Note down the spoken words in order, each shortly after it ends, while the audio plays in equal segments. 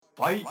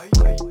Welcome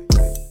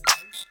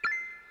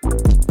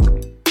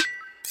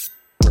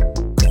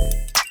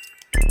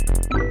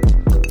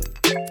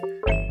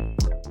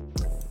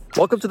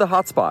to The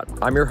Hotspot.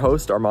 I'm your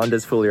host,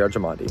 Armandez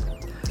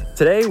Foulier-Jamandi.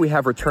 Today, we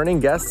have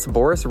returning guests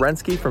Boris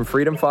Renski from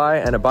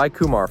FreedomFi and Abhay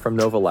Kumar from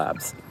Nova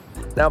Labs.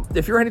 Now,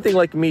 if you're anything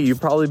like me,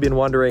 you've probably been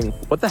wondering,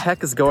 what the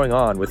heck is going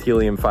on with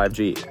Helium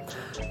 5G?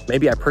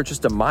 Maybe I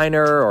purchased a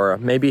miner, or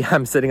maybe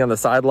I'm sitting on the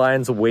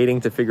sidelines waiting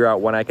to figure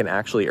out when I can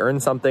actually earn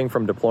something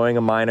from deploying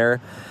a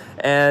miner.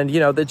 And,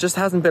 there just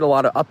hasn't been a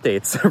lot of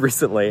updates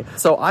recently.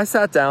 So I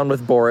sat down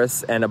with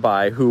Boris and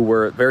Abhay, who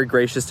were very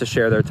gracious to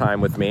share their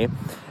time with me.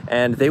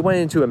 And they went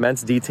into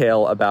immense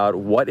detail about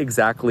what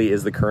exactly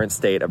is the current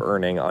state of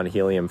earning on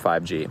Helium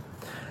 5G.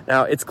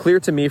 Now, it's clear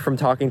to me from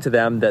talking to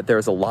them that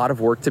there's a lot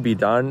of work to be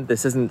done.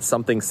 This isn't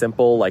something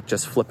simple like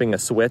just flipping a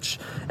switch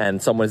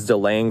and someone's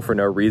delaying for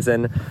no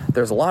reason.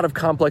 There's a lot of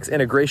complex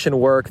integration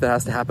work that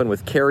has to happen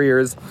with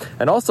carriers.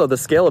 And also the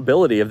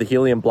scalability of the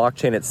Helium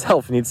blockchain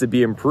itself needs to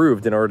be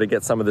improved in order to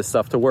get some of this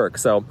stuff to work.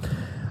 So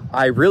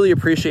I really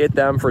appreciate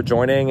them for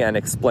joining and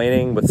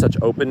explaining with such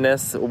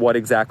openness what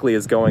exactly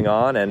is going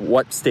on and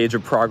what stage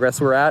of progress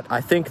we're at.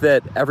 I think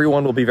that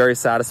everyone will be very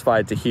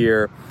satisfied to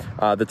hear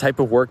the type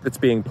of work that's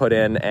being put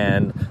in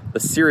and the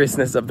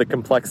seriousness of the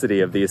complexity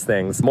of these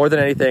things. More than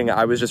anything,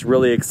 I was just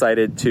really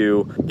excited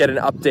to get an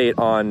update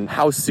on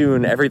how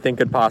soon everything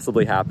could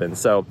possibly happen.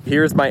 So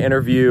here's my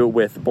interview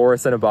with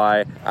Boris and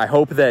Abhay. I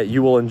hope that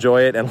you will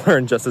enjoy it and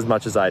learn just as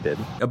much as I did.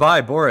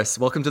 Abhay, Boris,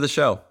 welcome to the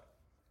show.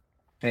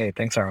 Hey,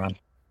 thanks, Armand.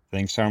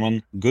 Thanks,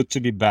 Armand. Good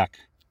to be back.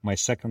 My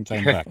second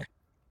time back.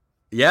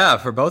 Yeah,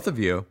 for both of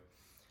you.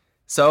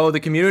 So the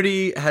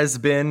community has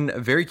been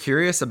very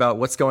curious about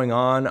what's going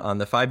on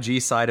the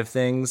 5G side of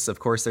things. Of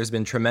course, there's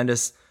been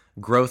tremendous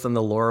growth on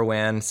the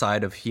LoRaWAN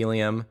side of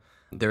Helium.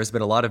 There's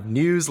been a lot of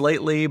news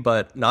lately,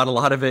 but not a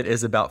lot of it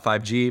is about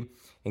 5G.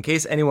 In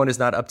case anyone is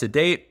not up to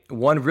date,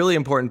 one really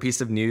important piece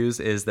of news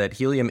is that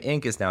Helium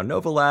Inc. is now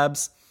Nova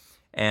Labs,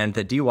 and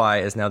that DY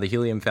is now the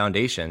Helium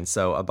Foundation.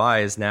 So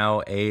Abhay is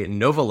now a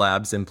Nova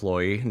Labs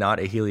employee, not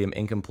a Helium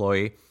Inc.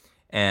 employee.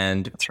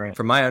 And that's right.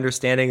 From my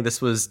understanding,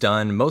 this was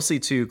done mostly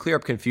to clear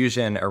up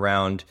confusion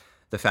around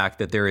the fact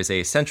that there is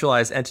a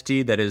centralized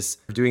entity that is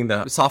doing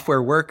the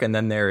software work, and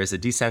then there is a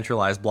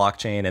decentralized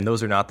blockchain, and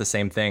those are not the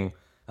same thing.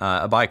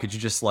 Abhay, could you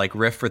just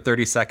riff for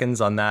 30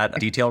 seconds on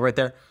that detail right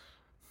there?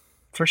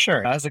 For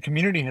sure. As the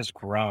community has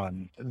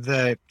grown,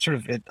 the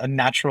a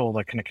natural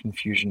kind of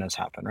confusion has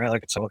happened,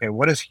 right? So, okay,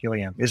 what is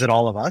Helium? Is it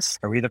all of us?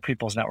 Are we the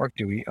People's Network?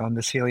 Do we own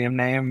this Helium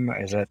name?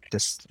 Is it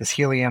this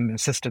Helium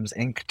Systems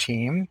Inc.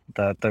 team,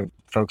 the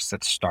folks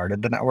that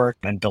started the network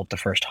and built the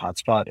first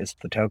hotspot? Is it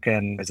the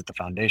token? Is it the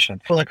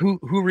foundation? Well,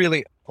 who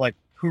really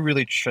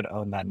should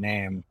own that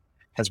name?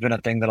 Has been a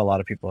thing that a lot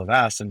of people have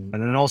asked. And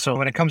then also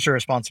when it comes to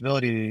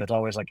responsibility, it's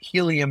always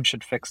Helium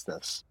should fix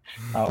this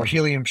or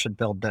Helium should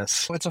build this.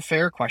 So it's a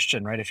fair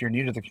question, right? If you're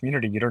new to the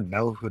community, you don't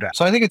know who to ask.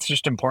 So I think it's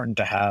just important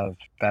to have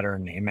better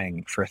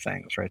naming for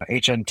things, right?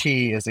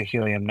 HNT is the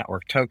Helium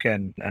Network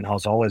token and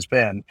has always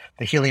been.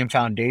 The Helium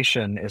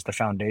Foundation is the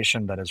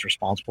foundation that is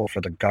responsible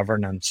for the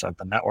governance of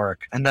the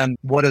network. And then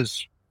what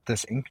does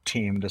this Inc.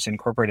 team, this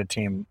incorporated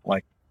team,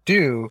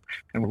 do,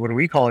 and what do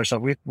we call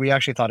ourselves? We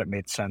actually thought it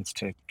made sense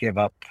to give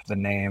up the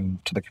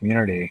name to the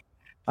community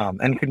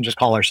and couldn't just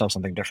call ourselves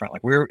something different.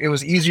 It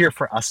was easier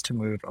for us to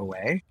move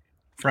away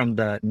from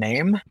the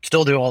name,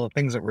 still do all the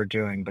things that we're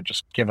doing, but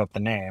just give up the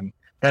name,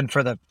 than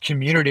for the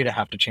community to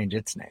have to change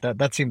its name.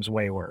 That seems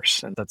way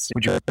worse. And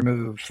would you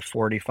move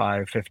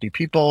 45, 50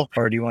 people,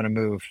 or do you want to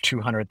move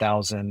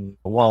 200,000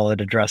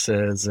 wallet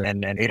addresses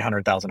and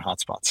 800,000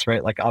 hotspots,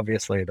 right?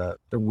 Obviously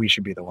we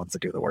should be the ones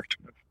that do the work to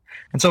move.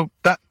 And so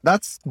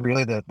that's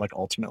really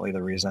ultimately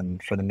the reason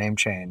for the name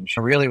change.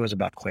 It really was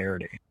about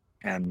clarity.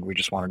 And we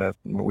just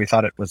we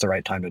thought it was the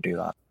right time to do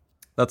that.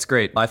 That's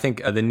great. I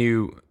think the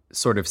new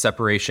sort of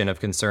separation of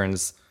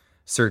concerns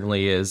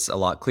certainly is a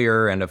lot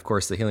clearer. And of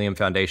course, the Helium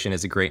Foundation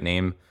is a great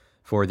name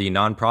for the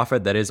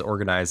nonprofit that is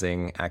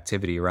organizing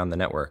activity around the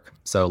network.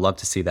 So love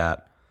to see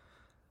that.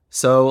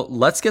 So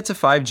let's get to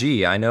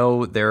 5G. I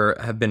know there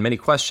have been many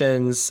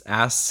questions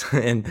asked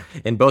in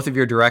both of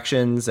your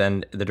directions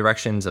and the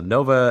directions of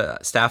Nova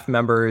staff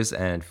members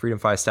and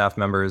FreedomFi staff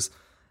members.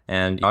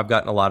 And I've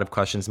gotten a lot of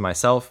questions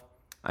myself.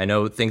 I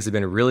know things have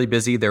been really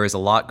busy. There is a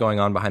lot going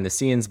on behind the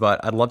scenes,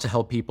 but I'd love to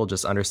help people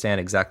just understand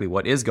exactly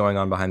what is going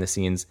on behind the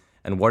scenes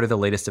and what are the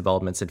latest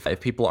developments. If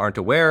people aren't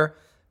aware,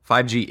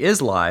 5G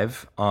is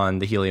live on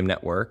the Helium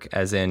network,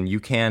 as in you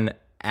can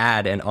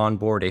add and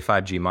onboard a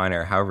 5G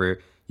miner. However,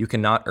 you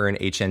cannot earn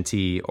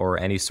HNT or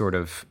any sort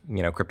of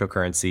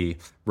cryptocurrency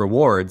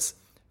rewards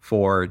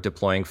for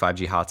deploying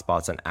 5G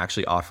hotspots and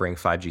actually offering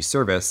 5G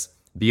service,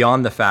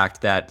 beyond the fact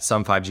that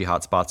some 5G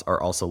hotspots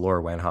are also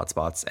LoRaWAN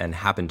hotspots and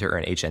happen to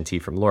earn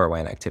HNT from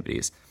LoRaWAN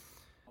activities.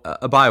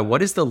 Abhay,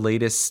 what is the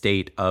latest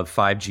state of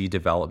 5G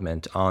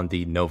development on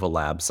the Nova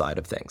Lab side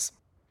of things?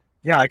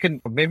 Yeah,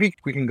 maybe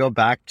we can go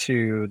back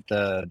to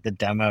the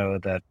demo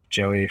that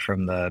Joey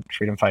from the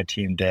Freedom Fight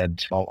team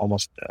did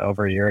almost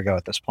over a year ago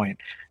at this point.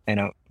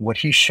 What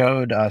he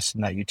showed us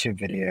in that YouTube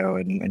video,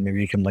 and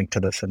maybe you can link to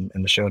this in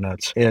the show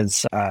notes,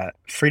 is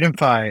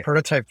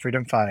prototype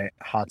Freedom Fight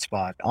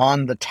hotspot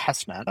on the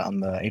testnet, on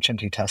the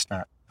HNT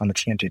testnet, on the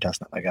TNT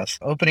testnet, I guess,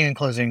 opening and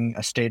closing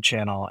a state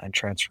channel and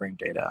transferring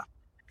data.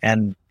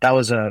 And that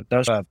was a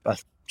sort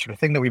of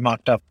thing that we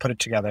mocked up, put it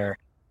together.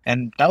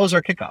 And that was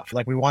our kickoff.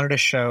 Like, we wanted to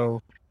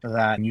show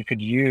that you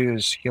could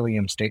use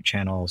Helium state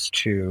channels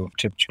to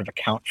sort of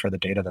account for the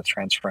data that's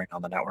transferring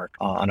on the network,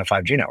 on a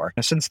 5G network.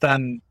 And since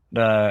then,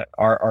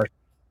 our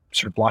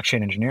sort of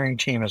blockchain engineering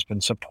team has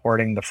been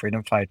supporting the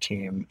Freedom Fight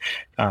team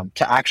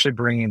to actually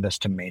bringing this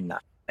to mainnet.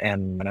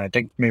 And I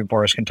think maybe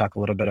Boris can talk a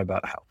little bit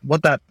about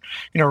what that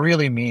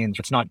really means.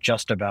 It's not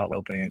just about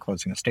opening and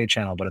closing a state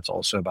channel, but it's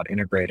also about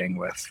integrating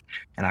with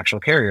an actual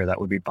carrier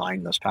that would be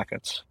buying those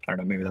packets. I don't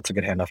know, maybe that's a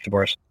good handoff to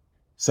Boris.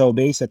 So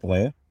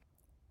basically,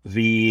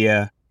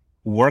 the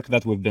work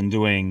that we've been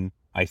doing,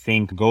 I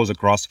think, goes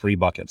across 3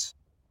 buckets.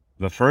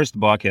 The first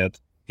bucket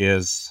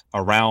is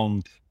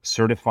around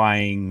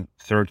certifying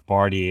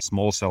third-party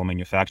small cell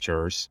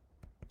manufacturers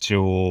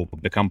to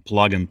become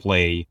plug and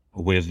play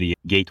with the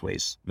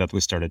gateways that we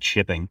started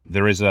shipping.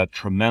 There is a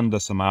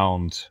tremendous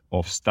amount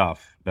of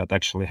stuff that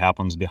actually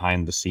happens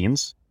behind the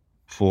scenes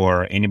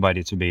for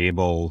anybody to be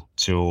able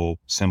to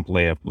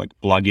simply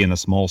plug in a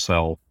small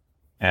cell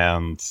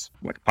and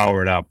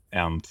power it up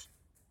and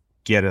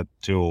get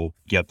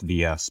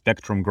the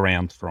Spectrum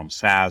grant from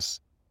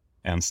SAS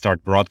and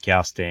start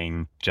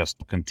broadcasting, just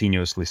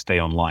continuously stay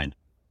online.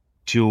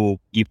 To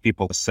give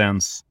people a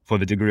sense for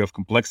the degree of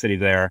complexity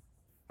there,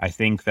 I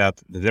think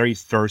that the very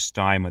first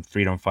time at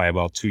Freedom Fi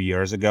about 2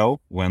 years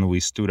ago, when we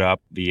stood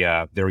up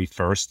the very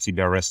first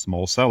CBRS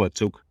small cell, it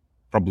took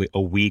probably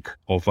a week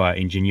of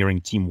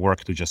engineering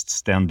teamwork to just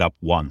stand up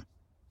one.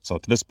 So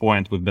at this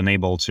point, we've been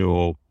able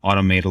to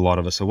automate a lot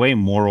of this away.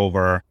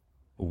 Moreover,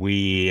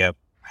 we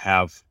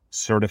have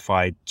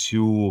certified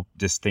 2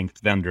 distinct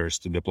vendors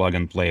to be plug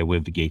and play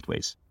with the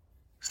gateways.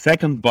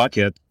 Second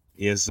bucket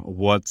is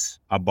what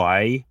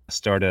Abhay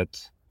started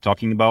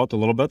talking about a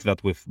little bit,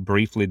 that we've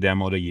briefly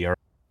demoed a year.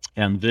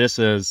 And this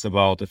is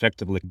about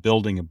effectively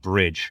building a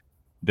bridge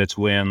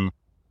between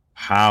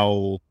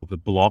how the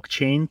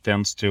blockchain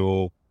tends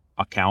to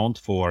account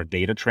for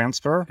data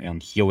transfer,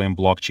 and Helium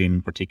blockchain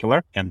in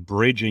particular, and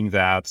bridging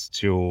that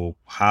to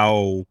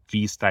how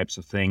these types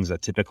of things are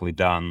typically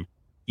done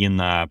in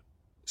a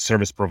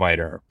service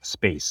provider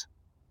space,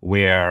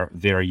 where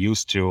they're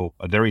used to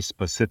a very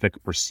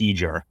specific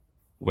procedure,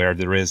 where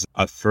there is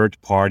a third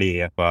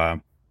party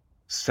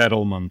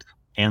settlement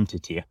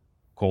entity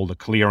called a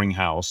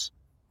clearinghouse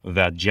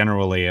that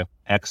generally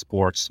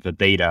exports the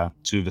data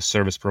to the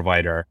service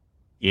provider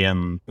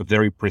in a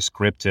very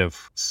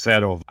prescriptive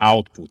set of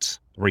outputs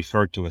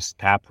referred to as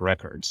tap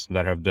records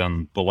that have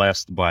been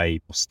blessed by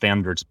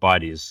standards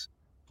bodies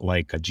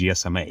like a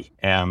GSMA.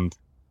 And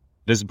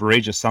this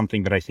bridge is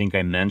something that I think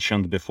I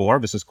mentioned before.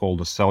 This is called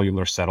a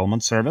cellular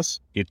settlement service.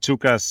 It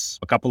took us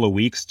a couple of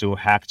weeks to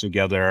hack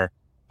together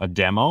a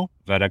demo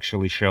that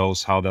actually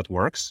shows how that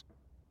works.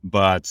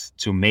 But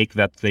to make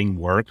that thing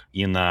work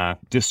in a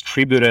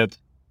distributed,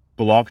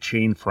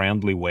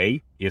 blockchain-friendly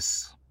way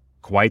is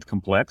quite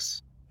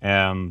complex.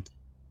 And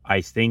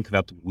I think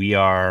that we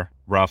are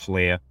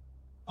roughly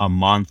a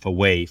month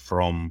away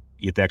from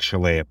it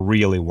actually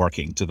really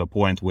working to the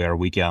point where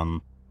we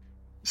can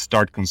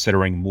start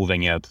considering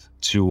moving it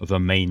to the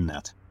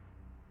mainnet.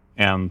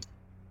 And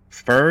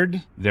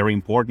third, very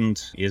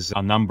important, is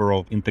a number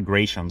of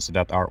integrations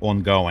that are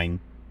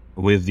ongoing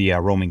with the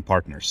roaming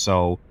partners.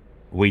 So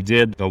we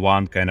did the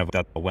one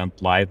that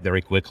went live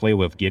very quickly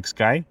with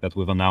GigSky that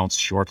we've announced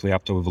shortly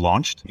after we've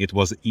launched. It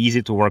was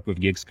easy to work with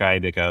GigSky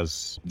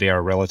because they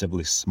are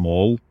relatively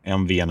small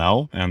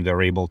MVNO and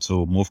they're able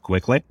to move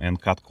quickly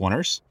and cut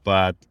corners.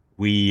 But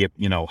we,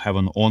 have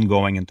an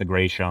ongoing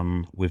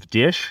integration with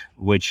Dish,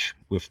 which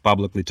we've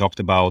publicly talked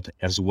about,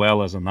 as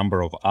well as a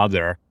number of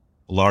other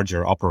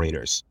larger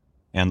operators.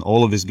 And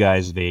all of these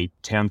guys, they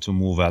tend to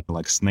move at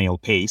snail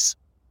pace,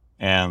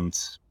 and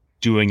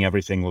doing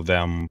everything with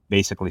them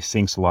basically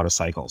sinks a lot of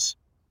cycles.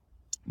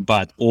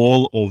 But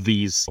all of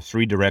these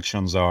 3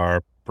 directions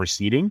are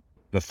proceeding.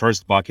 The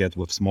first bucket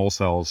with small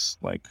cells,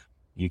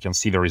 you can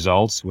see the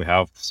results. We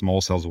have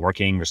small cells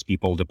working. There's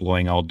people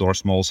deploying outdoor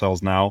small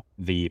cells now.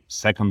 The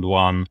second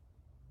one,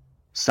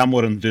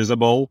 somewhat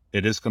invisible,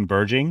 it is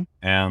converging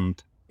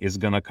and is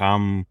going to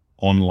come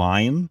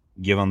online,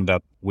 given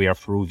that we are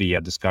through the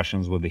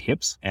discussions with the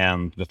HIPs.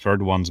 And the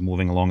third one's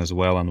moving along as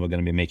well, and we're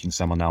going to be making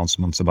some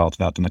announcements about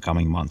that in the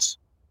coming months.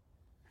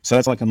 So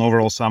that's an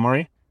overall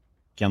summary.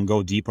 Can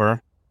go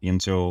deeper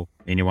into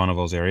any one of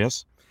those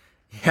areas.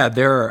 Yeah,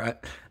 there are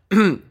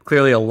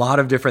clearly a lot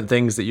of different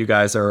things that you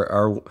guys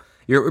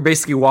you're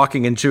basically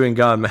walking and chewing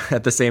gum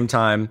at the same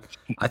time.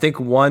 I think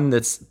one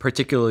that's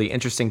particularly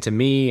interesting to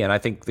me, and I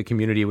think the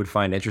community would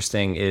find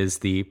interesting, is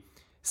the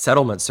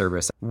settlement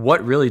service.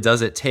 What really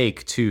does it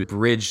take to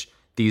bridge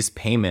these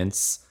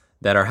payments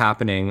that are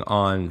happening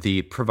on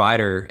the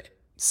provider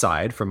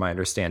side, from my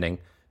understanding,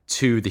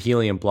 to the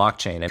Helium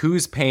blockchain. And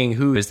who's paying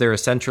who? Is there a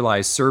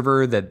centralized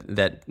server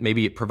that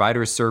maybe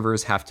providers'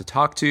 servers have to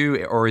talk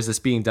to, or is this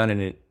being done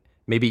in a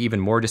maybe even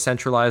more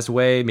decentralized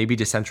way, maybe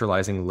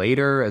decentralizing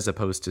later as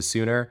opposed to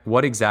sooner?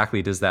 What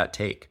exactly does that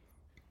take?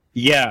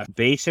 Yeah,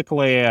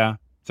 basically,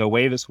 the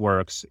way this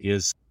works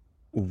is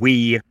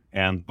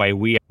and by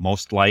we,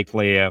 most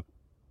likely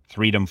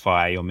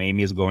FreedomFi, or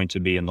maybe is going to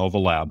be Nova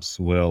Labs,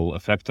 will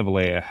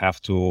effectively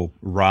have to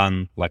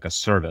run like a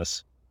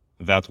service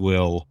that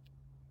will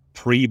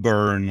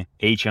pre-burn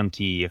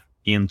HNT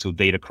into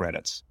data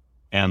credits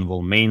and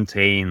will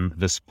maintain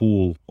this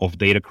pool of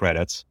data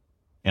credits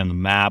and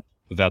map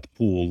that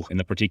pool in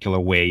a particular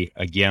way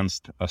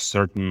against a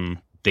certain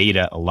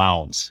data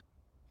allowance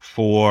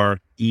for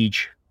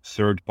each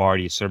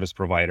third-party service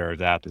provider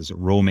that is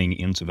roaming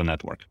into the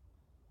network.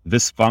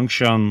 This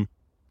function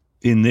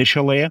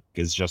initially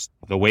is just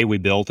the way we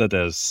built it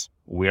is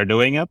we're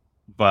doing it,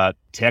 but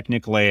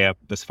technically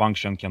this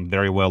function can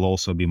very well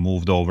also be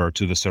moved over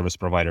to the service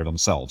provider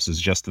themselves.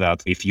 It's just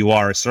that if you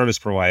are a service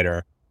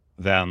provider,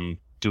 then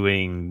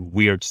doing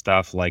weird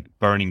stuff like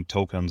burning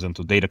tokens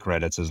into data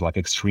credits is like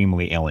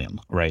extremely alien,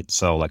 right?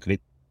 So like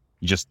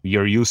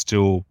you're used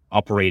to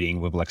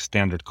operating with like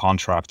standard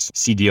contracts,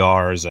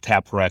 CDRs,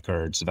 tap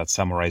records that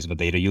summarize the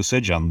data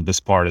usage. And this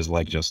part is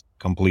like just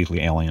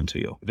completely alien to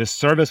you. This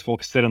service will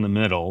sit in the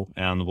middle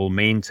and will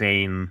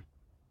maintain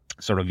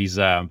sort of these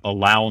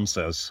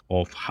allowances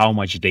of how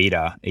much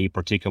data a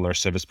particular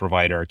service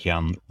provider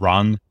can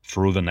run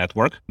through the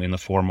network in the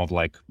form of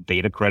like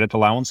data credit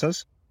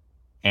allowances.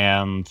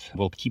 And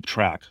will keep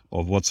track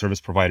of what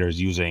service provider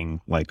is using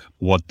like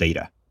what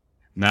data.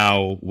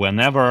 Now,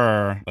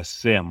 whenever a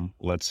SIM,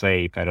 let's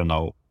say, I don't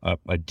know,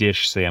 a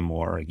Dish SIM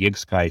or a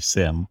GigSky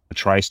SIM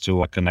tries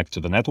to connect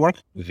to the network,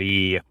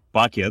 the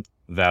bucket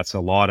that's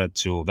allotted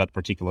to that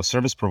particular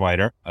service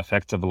provider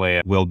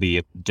effectively will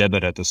be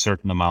debited a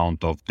certain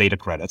amount of data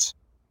credits.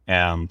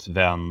 And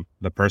then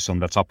the person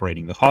that's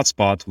operating the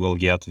hotspot will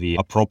get the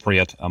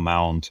appropriate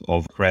amount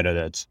of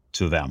credited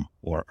to them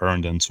or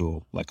earned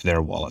into like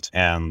their wallet.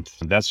 And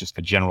that's just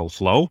a general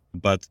flow.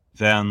 But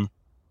then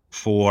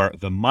for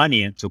the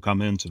money to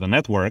come into the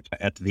network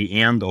at the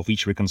end of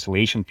each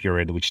reconciliation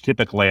period, which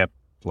typically,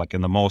 like in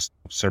the most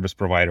service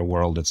provider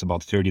world, it's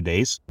about 30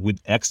 days,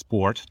 we'd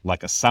export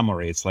like a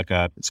summary.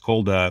 It's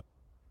called a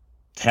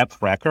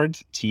TAP record,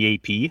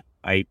 TAP.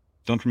 I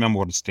don't remember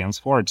what it stands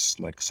for. It's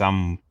like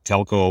some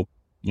telco,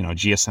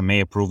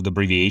 GSMA approved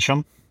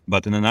abbreviation.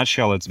 But in a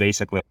nutshell, it's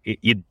basically,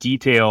 it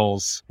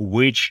details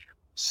which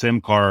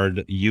SIM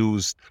card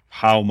used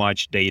how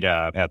much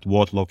data at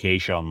what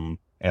location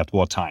at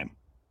what time,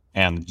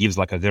 and gives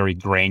like a very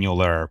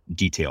granular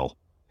detail.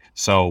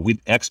 So we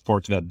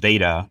export that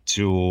data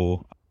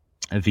to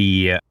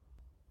the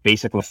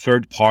basically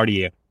third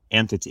party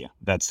entity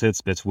that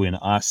sits between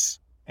us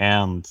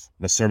and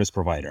the service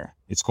provider.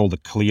 It's called a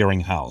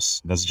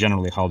clearinghouse. That's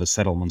generally how the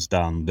settlement's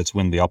done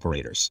between the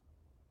operators.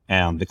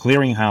 And the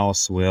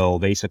clearinghouse will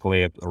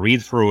basically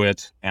read through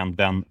it, and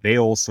then they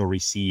also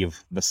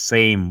receive the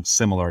same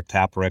similar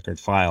tap record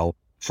file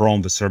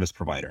from the service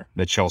provider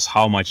that shows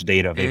how much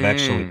data they've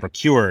actually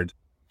procured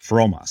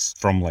from us,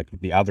 from like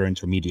the other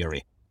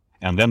intermediary.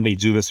 And then they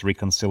do this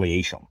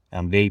reconciliation,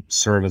 and they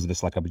serve as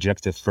this like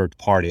objective third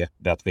party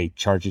that they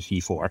charge a fee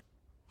for.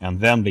 And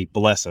then they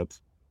bless it.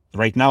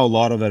 Right now, a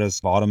lot of it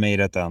is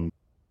automated, and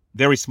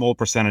very small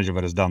percentage of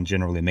it is done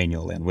generally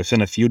manually. And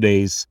within a few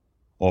days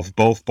of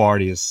both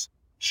parties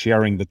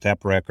sharing the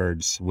tap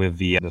records with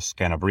this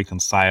kind of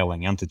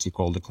reconciling entity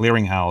called the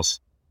clearinghouse,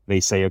 they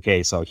say,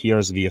 okay, so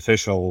here's the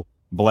official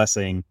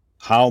blessing.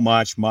 How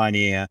much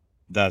money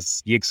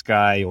does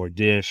GigSky or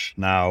Dish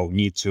now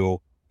need to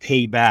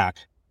pay back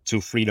to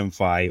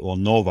FreedomFi or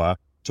Nova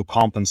to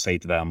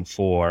compensate them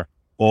for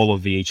all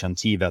of the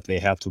HNT that they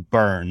have to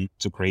burn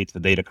to create the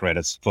data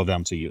credits for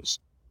them to use?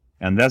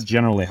 And that's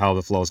generally how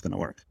the flow is going to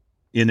work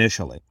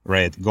initially,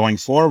 right? Going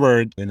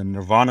forward in a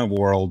Nirvana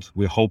world,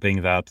 we're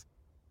hoping that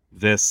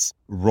this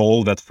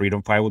role that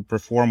FreedomFi would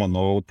perform or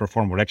Nova would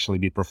perform would actually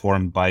be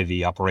performed by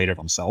the operator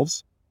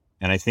themselves.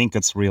 And I think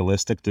it's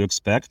realistic to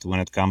expect when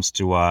it comes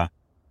to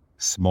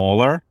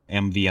smaller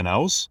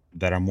MVNOs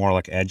that are more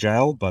like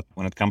agile, but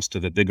when it comes to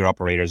the bigger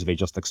operators, they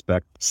just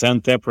expect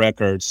send tap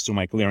records to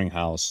my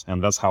clearinghouse,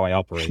 and that's how I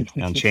operate.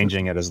 And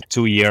changing it is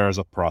 2 years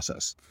of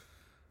process.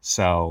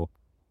 So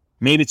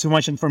maybe too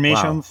much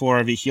information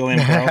for the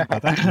Helium crowd.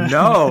 But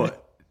No,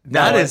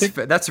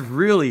 that's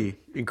really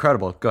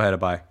incredible. Go ahead,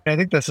 Abhay. I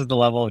think this is the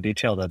level of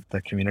detail that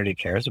the community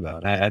cares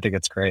about. I think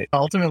it's great.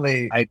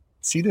 Ultimately, I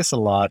see this a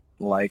lot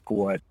like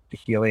what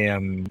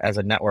Helium as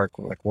a network,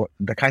 like what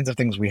the kinds of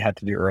things we had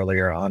to do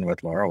earlier on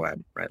with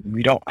LoRaWAN, right?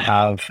 We don't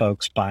have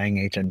folks buying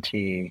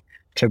HNT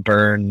to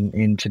burn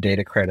into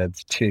data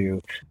credits,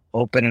 to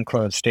open and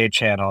close state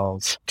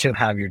channels, to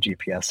have your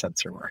GPS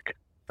sensor work.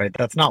 right?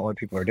 That's not what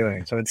people are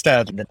doing. So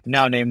instead, the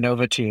now named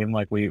Nova team,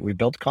 like we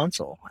built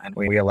Console, and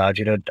we allowed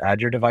you to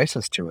add your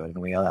devices to it. And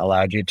we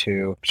allowed you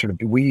to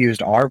we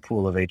used our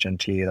pool of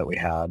HNT that we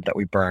had that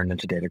we burned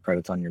into data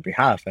credits on your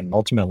behalf. And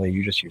ultimately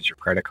you just use your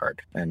credit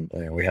card. And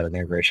we had an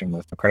integration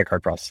with the credit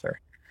card processor.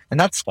 And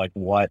that's like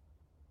what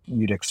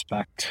you'd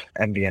expect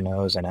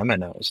MVNOs and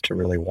MNOs to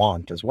really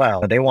want as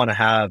well. They want to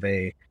have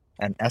an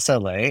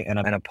SLA and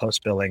a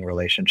post-billing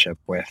relationship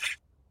with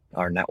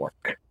our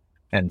network.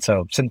 And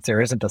so since there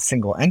isn't a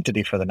single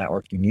entity for the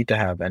network, you need to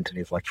have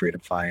entities like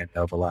FreedomFi and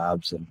Nova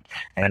Labs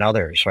and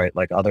others, right?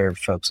 Like other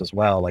folks as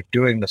well, like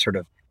doing the sort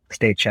of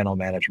state channel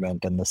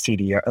management and the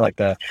CDR, like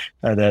the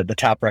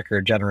tap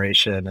record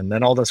generation, and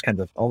then all those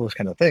kinds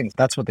of things.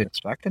 That's what they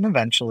expect. And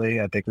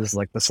eventually, I think this is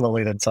like the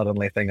slowly then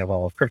suddenly thing of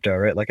all of crypto,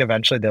 right? Like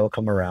eventually they'll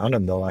come around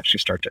and they'll actually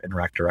start to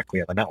interact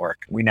directly on the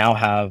network. We now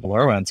have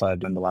LoRaWAN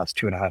side in the last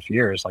 2.5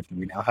 years, like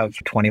we now have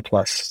 20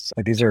 plus,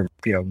 like these are,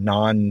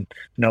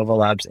 non-Nova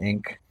Labs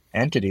Inc.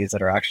 entities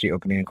that are actually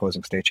opening and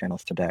closing state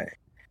channels today.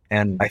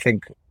 And I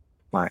think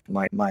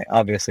my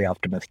obviously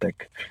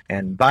optimistic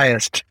and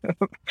biased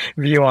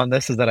view on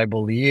this is that I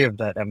believe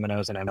that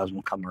MNOs and MNOs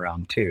will come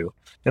around too.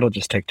 It'll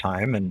just take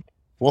time, and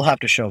we'll have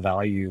to show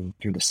value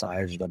through the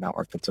size of the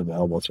network that's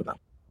available to them.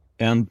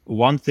 And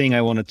one thing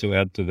I wanted to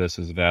add to this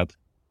is that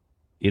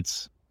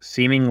it's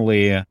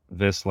seemingly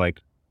this like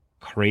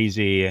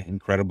crazy,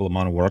 incredible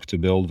amount of work to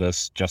build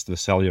just the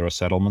cellular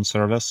settlement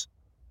service.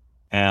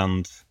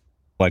 And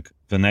like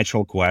the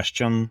natural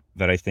question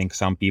that I think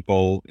some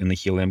people in the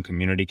Helium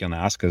community can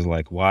ask is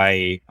like,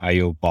 why are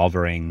you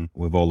bothering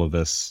with all of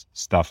this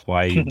stuff?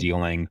 Why are you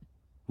dealing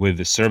with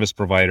the service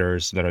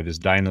providers that are these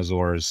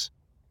dinosaurs?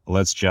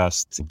 Let's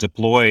just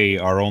deploy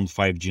our own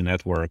 5G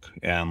network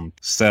and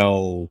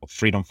sell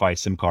FreedomFi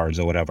SIM cards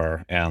or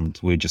whatever. And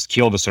we just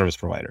kill the service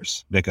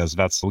providers because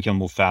we can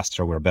move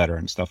faster, we're better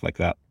and stuff like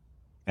that.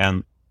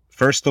 And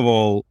first of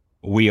all,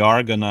 we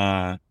are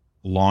gonna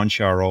launch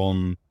our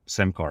own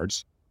SIM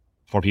cards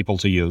for people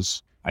to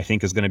use. I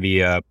think is going to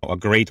be a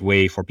great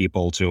way for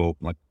people to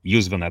like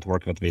use the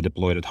network that they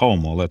deployed at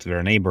home or let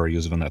their neighbor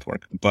use the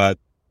network. But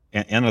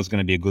and it's going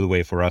to be a good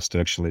way for us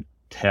to actually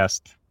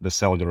test the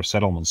cellular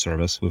settlement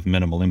service with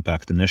minimal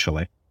impact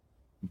initially.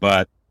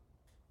 But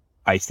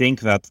I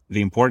think that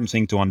the important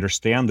thing to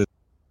understand is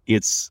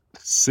it's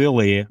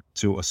silly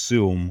to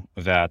assume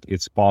that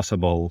it's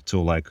possible to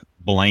like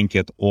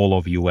blanket all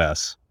of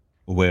US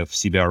with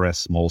CBRS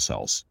small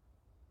cells.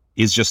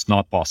 It's just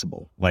not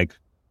possible. Like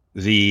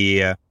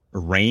the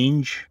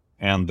range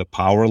and the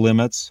power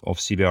limits of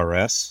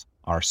CBRS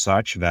are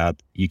such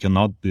that you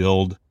cannot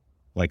build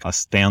like a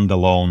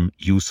standalone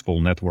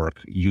useful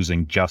network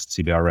using just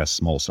CBRS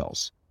small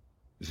cells.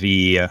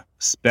 The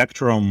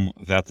spectrum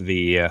that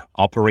the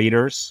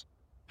operators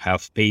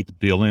have paid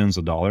billions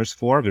of dollars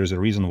for, there's a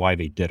reason why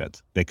they did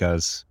it,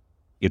 because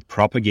it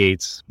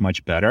propagates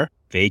much better.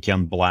 They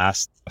can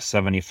blast a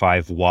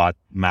 75 watt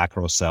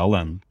macro cell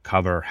and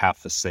cover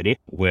half the city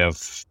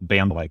with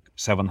band like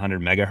 700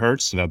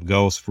 megahertz that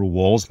goes through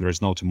walls.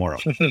 There's no tomorrow.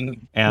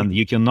 And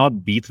you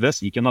cannot beat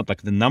this. You cannot,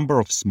 like, the number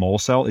of small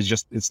cell is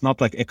just, it's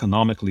not like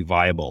economically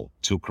viable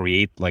to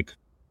create like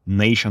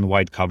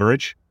nationwide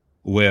coverage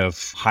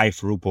with high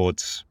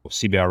throughput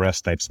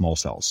CBRS type small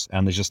cells.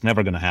 And it's just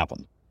never going to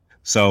happen.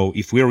 So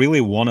if we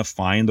really want to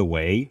find a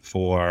way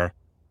for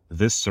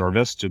this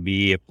service to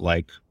be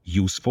like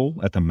useful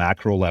at a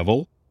macro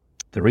level,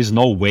 there is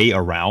no way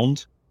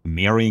around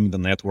marrying the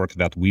network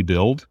that we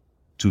build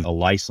to a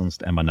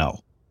licensed MNO.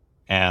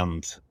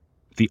 And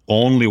the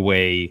only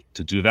way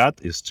to do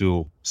that is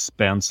to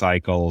spend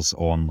cycles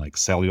on like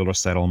cellular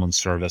settlement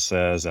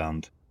services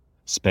and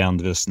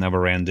spend this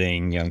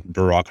never-ending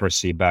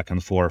bureaucracy back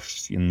and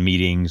forth in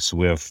meetings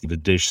with the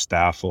Dish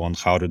staff on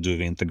how to do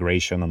the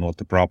integration and what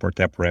the proper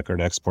tap record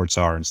exports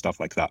are and stuff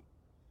like that.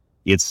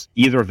 It's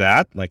either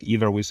that, like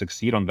either we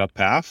succeed on that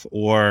path,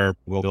 or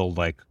we'll build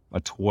like a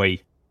toy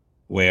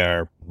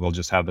where we'll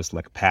just have this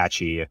like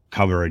patchy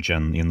coverage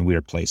in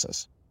weird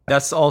places.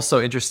 That's also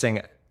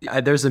interesting.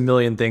 There's a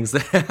million things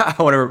that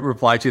I want to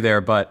reply to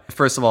there. But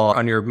first of all,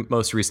 on your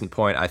most recent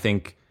point, I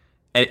think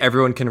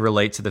everyone can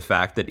relate to the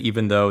fact that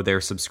even though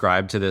they're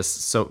subscribed to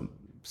this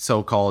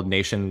so-called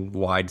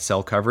nationwide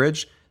cell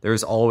coverage,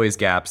 there's always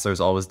gaps, there's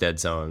always dead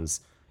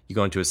zones. You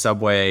go into a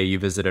Subway, you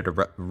visit at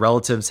a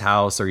relative's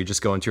house, or you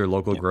just go into your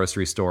local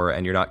grocery store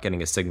and you're not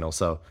getting a signal.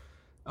 So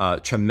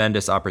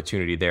tremendous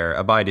opportunity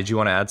there. Abhay, did you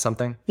want to add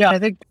something? Yeah, I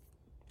think,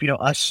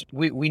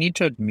 we need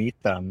to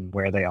meet them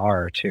where they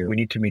are too. We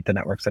need to meet the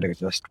networks that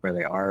exist where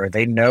they are.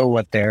 They know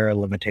what their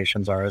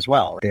limitations are as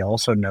well. They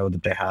also know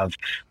that they have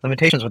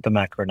limitations with the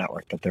macro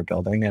network that they're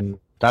building, and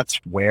that's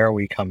where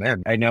we come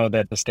in. I know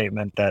that the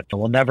statement that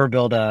we'll never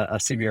build a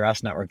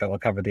CBRS network that will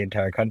cover the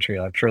entire country,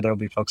 I'm sure there'll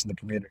be folks in the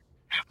community.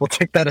 We'll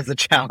take that as a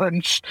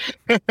challenge.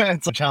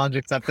 It's a challenge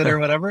accepted or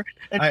whatever.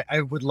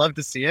 I would love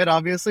to see it,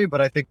 obviously,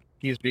 but I think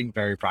he's being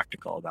very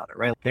practical about it,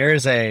 right?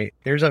 There's a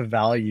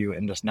value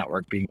in this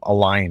network being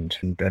aligned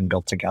and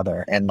built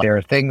together. And there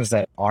are things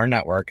that our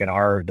network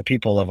and the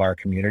people of our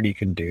community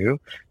can do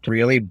to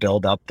really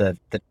build up the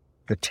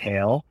the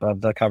tail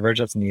of the coverage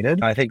that's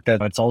needed. I think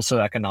that it's also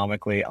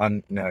economically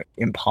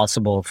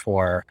impossible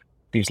for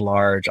these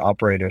large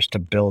operators to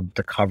build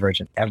the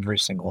coverage in every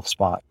single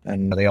spot.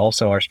 And they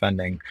also are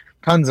spending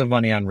tons of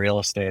money on real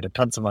estate and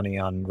tons of money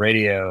on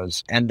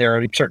radios. And there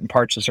are certain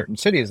parts of certain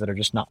cities that are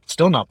just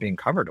still not being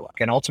covered well.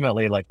 And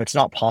ultimately, it's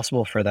not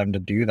possible for them to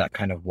do that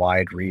kind of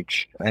wide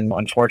reach. And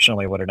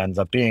unfortunately, what it ends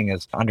up being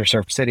is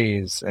underserved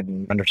cities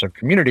and underserved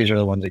communities are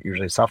the ones that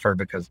usually suffer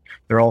because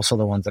they're also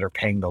the ones that are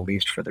paying the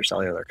least for their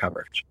cellular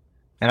coverage.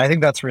 And I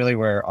think that's really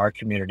where our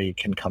community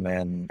can come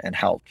in and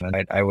help.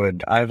 And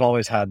I've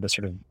always had this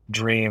sort of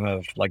dream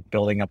of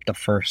building up the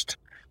first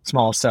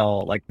small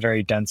cell,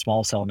 very dense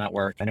small cell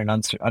network in an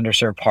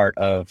underserved part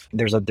of,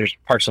 there's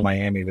parts of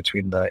Miami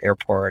between the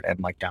airport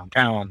and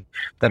downtown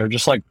that are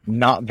just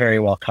not very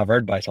well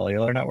covered by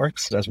cellular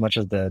networks. As much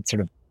as the sort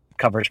of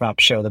coverage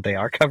maps show that they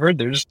are covered,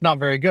 they're just not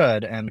very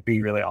good. And it'd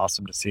be really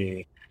awesome to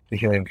see the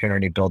Helium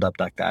community build up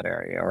that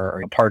area,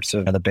 or parts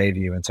of the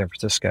Bayview in San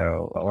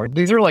Francisco, or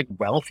these are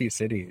wealthy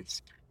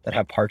cities that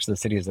have parts of the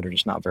cities that are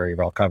just not very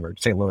well covered.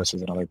 St. Louis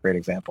is another great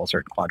example,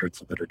 certain quadrants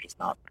that are just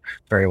not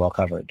very well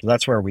covered. So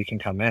that's where we can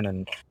come in.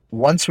 And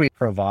once we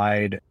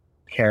provide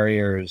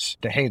carriers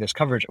hey, this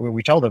coverage,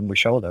 we show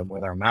them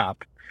with our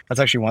map. That's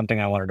actually one thing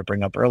I wanted to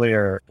bring up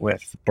earlier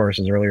with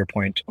Boris's earlier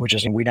point, which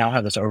is we now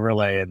have this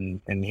overlay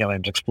in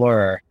Helium's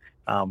Explorer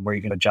where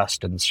you can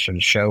adjust and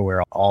show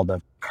where all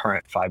the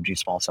current 5G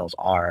small cells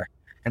are.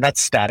 And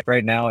that's static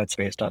right now. It's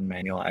based on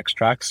manual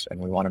extracts, and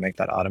we want to make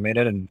that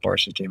automated, and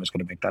Boris's team is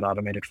going to make that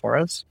automated for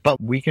us.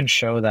 But we can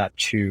show that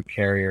to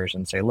carriers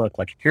and say, look,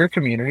 here are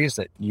communities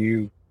that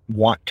you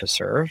want to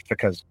serve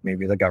because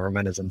maybe the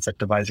government is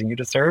incentivizing you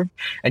to serve.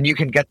 And you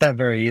can get that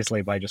very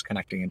easily by just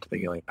connecting into the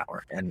Helium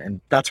network.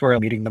 And that's where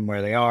meeting them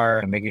where they are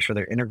and making sure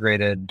they're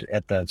integrated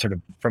at the sort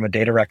of from a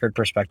data record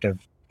perspective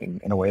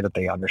in a way that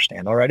they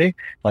understand already.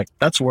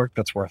 That's work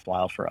that's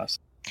worthwhile for us.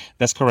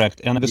 That's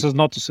correct. And this is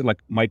not to say,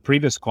 my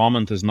previous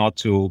comment is not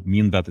to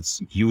mean that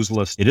it's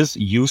useless. It is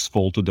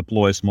useful to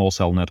deploy a small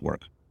cell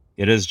network.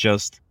 It is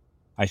just,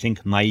 I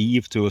think,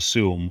 naive to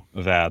assume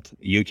that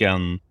you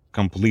can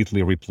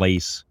completely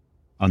replace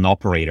an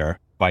operator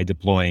by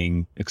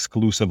deploying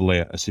exclusively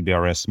a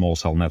CBRS small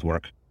cell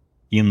network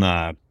in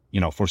the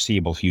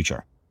foreseeable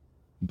future.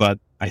 But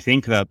I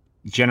think that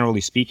generally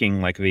speaking,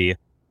 the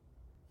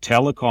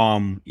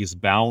telecom is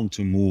bound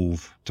to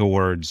move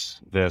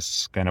towards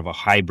this kind of a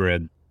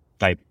hybrid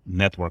type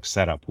network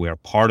setup where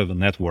part of the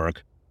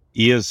network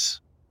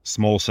is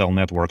small cell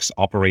networks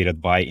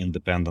operated by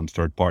independent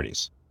third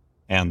parties.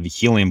 And the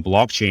Helium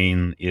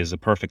blockchain is a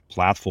perfect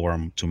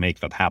platform to make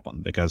that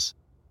happen, because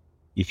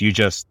if you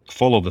just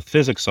follow the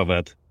physics of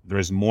it, there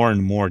is more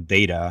and more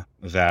data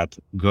that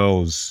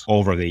goes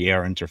over the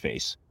air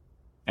interface.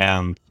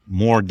 And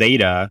more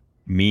data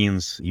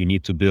means you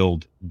need to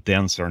build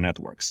denser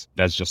networks.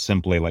 That's just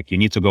simply you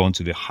need to go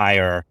into the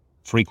higher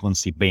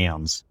frequency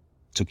bands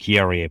to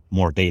carry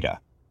more data.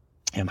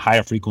 And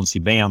higher frequency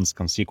bands,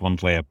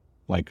 consequently,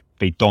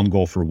 they don't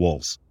go through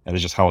walls. That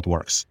is just how it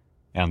works.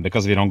 And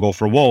because they don't go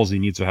for walls, you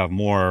need to have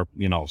more,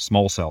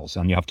 small cells,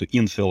 and you have to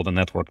infill the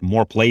network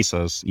more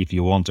places if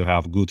you want to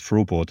have good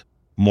throughput,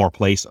 more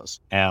places.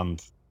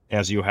 And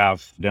as you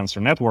have denser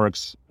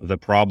networks, the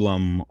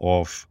problem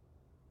of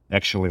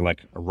actually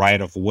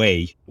right of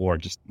way or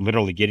just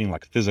literally getting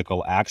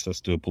physical access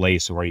to a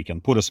place where you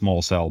can put a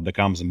small cell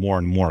becomes more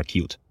and more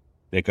acute,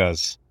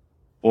 because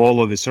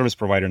all of the service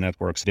provider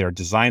networks, they're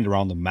designed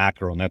around the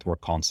macro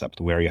network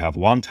concept where you have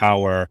one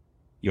tower,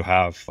 you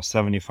have a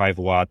 75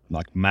 watt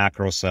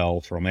macro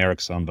cell from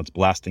Ericsson that's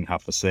blasting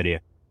half the city,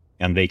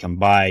 and they can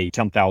buy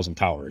 10,000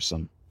 towers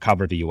and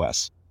cover the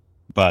US.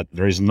 But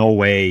there is no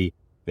way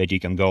that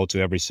you can go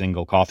to every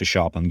single coffee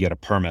shop and get a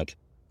permit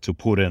to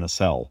put in a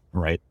cell,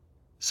 right?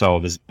 So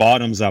this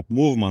bottoms-up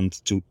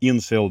movement to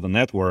infill the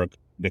network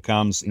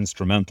becomes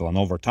instrumental. And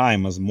over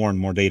time, as more and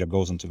more data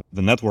goes into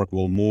the network,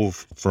 will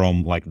move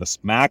from this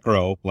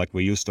macro,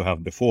 we used to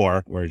have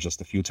before, where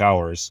just a few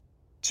towers,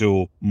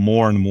 to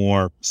more and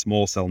more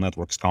small cell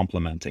networks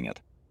complementing it.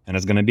 And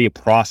it's going to be a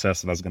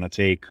process that's going to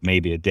take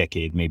maybe a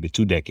decade, maybe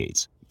 2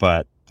 decades.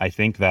 But I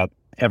think that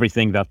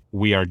everything that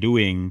we are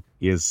doing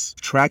is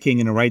tracking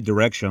in the right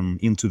direction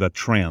into that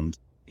trend.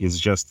 It's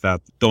just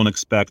that don't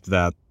expect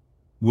that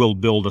we'll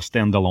build a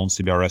standalone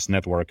CBRS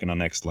network in the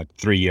next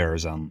 3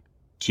 years and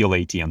kill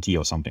AT&T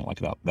or something like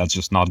that. That's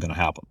just not going to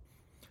happen.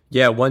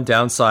 Yeah, one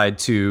downside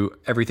to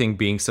everything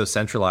being so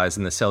centralized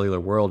in the cellular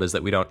world is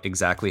that we don't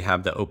exactly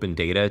have the open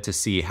data to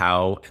see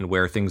how and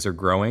where things are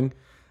growing.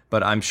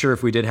 But I'm sure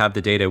if we did have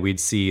the data, we'd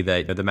see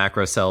that the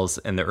macro cells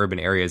in the urban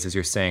areas, as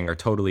you're saying, are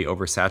totally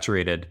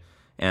oversaturated.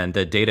 And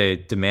the data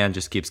demand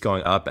just keeps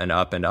going up and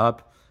up and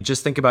up.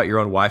 Just think about your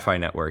own Wi-Fi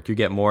network. You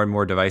get more and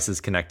more devices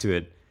connect to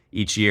it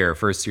each year.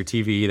 First your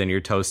TV, then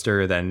your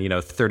toaster,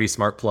 then 30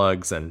 smart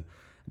plugs, and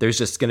there's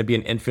just going to be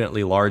an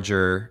infinitely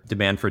larger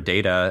demand for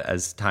data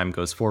as time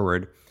goes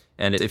forward.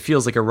 And it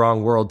feels like a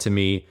wrong world to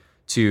me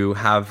to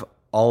have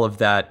all of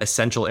that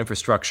essential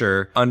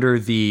infrastructure under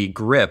the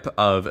grip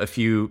of a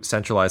few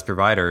centralized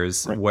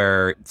providers,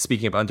 where,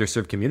 speaking of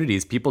underserved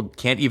communities, people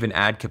can't even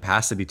add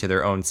capacity to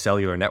their own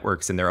cellular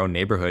networks in their own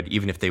neighborhood,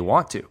 even if they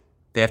want to.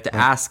 They have to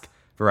ask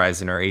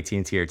Verizon or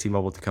AT&T or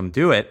T-Mobile to come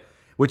do it,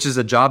 which is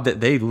a job that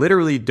they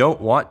literally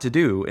don't want to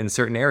do in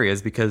certain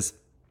areas because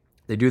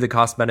they do the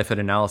cost benefit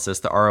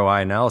analysis, the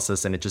ROI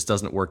analysis, and it just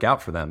doesn't work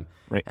out for them.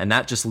 Right. And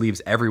that just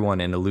leaves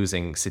everyone in a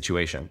losing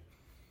situation.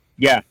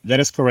 Yeah, that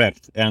is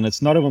correct. And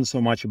it's not even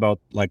so much about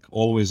like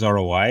always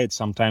ROI. It's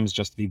sometimes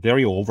just the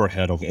very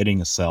overhead of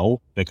adding a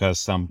cell because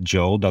some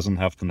Joe doesn't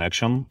have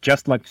connection.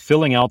 Just like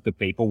filling out the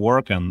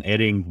paperwork and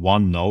adding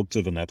one node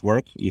to the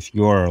network, if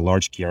you're a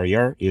large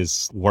carrier,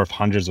 is worth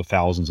hundreds of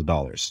thousands of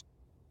dollars.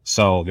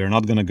 So they're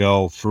not going to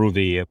go through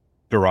the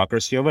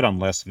bureaucracy of it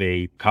unless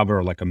they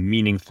cover like a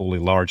meaningfully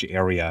large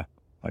area,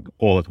 like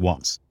all at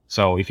once.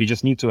 So if you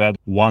just need to add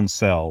one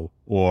cell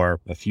or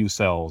a few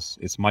cells,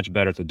 it's much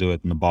better to do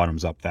it in a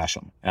bottoms up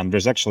fashion. And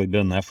there's actually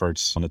been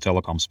efforts on the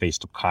telecom space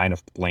to kind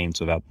of play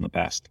into that in the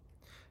past.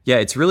 Yeah,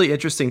 it's really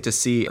interesting to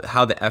see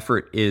how the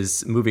effort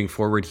is moving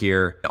forward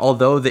here.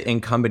 Although the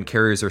incumbent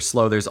carriers are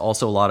slow, there's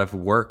also a lot of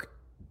work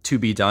to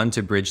be done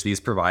to bridge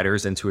these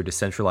providers into a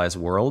decentralized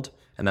world.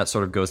 And that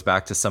sort of goes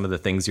back to some of the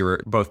things you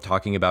were both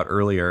talking about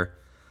earlier.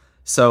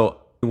 So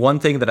one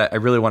thing that I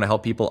really want to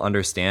help people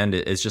understand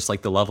is just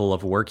like the level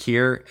of work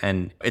here.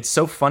 And it's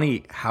so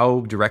funny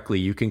how directly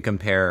you can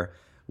compare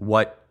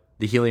what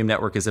the Helium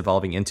network is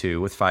evolving into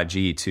with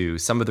 5G to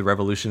some of the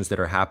revolutions that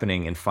are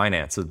happening in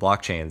finance with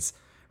blockchains,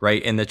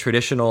 right? In the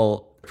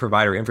traditional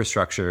provider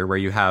infrastructure where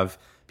you have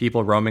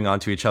people roaming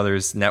onto each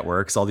other's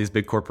networks, all these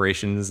big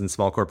corporations and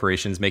small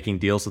corporations making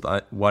deals with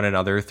one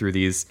another through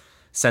these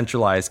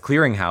centralized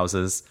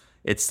clearinghouses.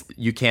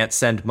 You can't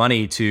send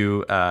money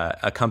to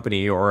a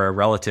company or a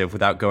relative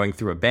without going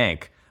through a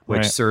bank,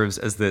 which serves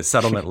as the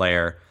settlement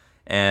layer.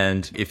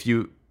 And if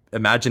you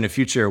imagine a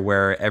future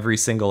where every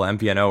single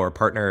MVNO or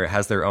partner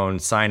has their own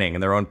signing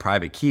and their own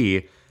private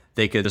key,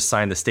 they could just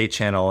sign the state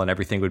channel and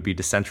everything would be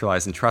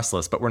decentralized and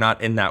trustless. But we're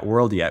not in that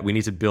world yet. We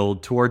need to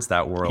build towards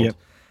that world. Yep.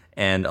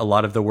 And a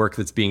lot of the work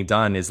that's being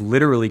done is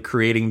literally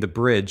creating the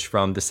bridge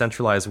from the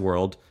centralized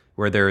world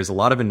where there is a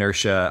lot of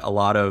inertia, a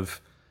lot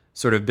of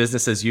sort of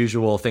business as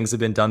usual. Things have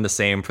been done the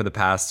same for the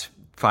past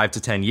 5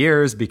 to 10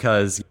 years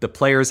because the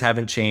players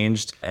haven't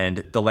changed and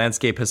the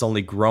landscape has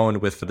only grown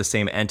with the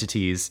same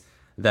entities.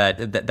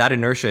 That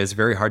inertia is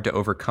very hard to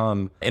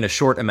overcome in a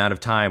short amount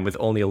of time with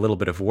only a little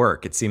bit of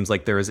work. It seems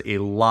like there is a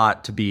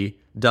lot to be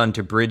done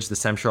to bridge the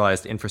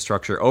centralized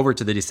infrastructure over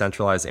to the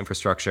decentralized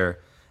infrastructure.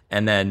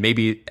 And then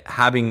maybe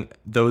having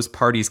those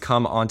parties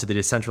come onto the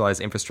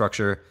decentralized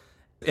infrastructure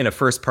in a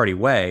first party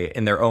way,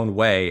 in their own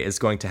way, is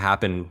going to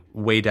happen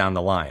way down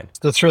the line.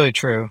 That's really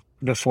true.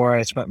 Before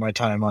I spent my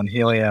time on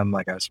Helium,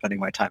 like I was spending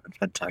my time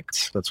in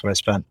fintechs. That's what I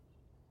spent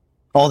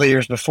all the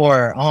years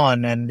before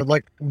on. And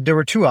like there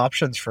were two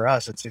options for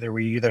us. It's either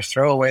we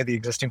throw away the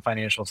existing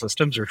financial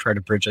systems or try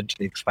to bridge into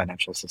the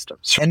financial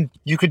systems. And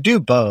you could do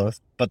both,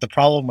 but the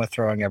problem with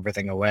throwing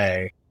everything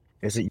away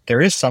is that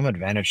there is some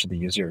advantage to the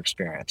user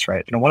experience,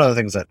 right? And one of the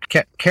things that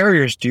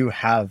carriers do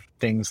have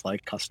things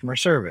like customer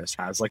service,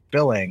 has like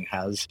billing,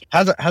 has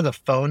a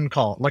phone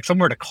call, like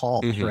somewhere to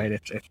call, right?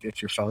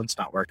 If your phone's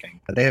not working.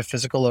 They have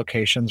physical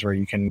locations where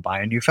you can buy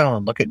a new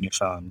phone, look at new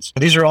phones.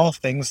 These are all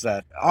things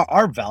that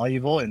are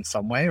valuable in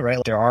some way, right?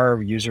 There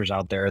are users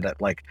out there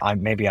that like,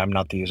 maybe I'm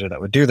not the user that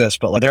would do this,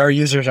 but like, there are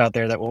users out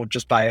there that will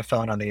just buy a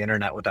phone on the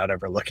internet without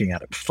ever looking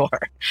at it before.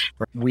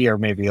 We are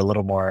maybe a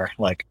little more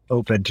like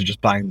open to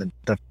just buying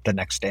the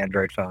next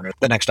Android phone or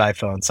the next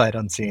iPhone sight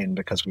unseen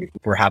because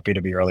we're happy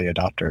to be early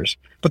adopters.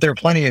 But there are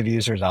plenty of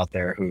users out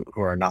there who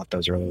are not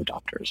those early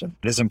adopters. And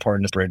it is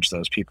important to bridge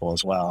those people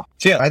as well.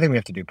 So yeah, I think we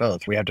have to do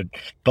both. We have to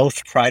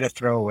both try to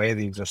throw away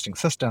the existing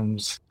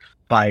systems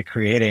by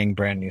creating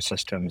brand new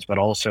systems, but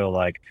also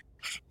like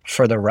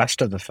for the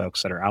rest of the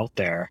folks that are out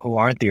there who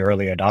aren't the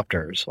early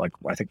adopters, like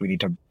I think we need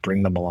to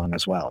bring them along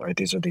as well, right?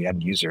 These are the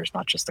end users,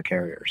 not just the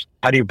carriers.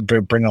 How do you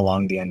bring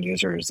along the end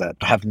users that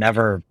have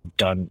never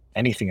done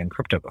anything in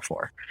crypto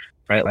before,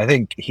 right? I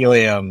think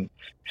Helium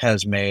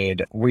has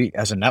we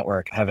as a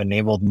network have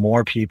enabled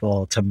more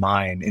people to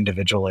mine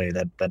individually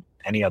than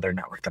any other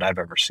network that I've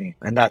ever seen.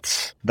 And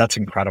that's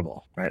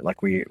incredible, right?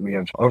 Like we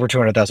have over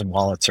 200,000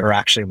 wallets are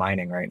actually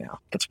mining right now.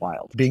 That's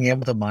wild. Being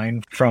able to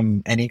mine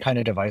from any kind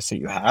of device that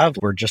you have,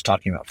 we're just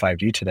talking about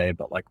 5G today,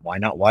 but like why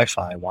not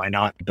Wi-Fi? Why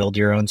not build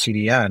your own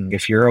CDN?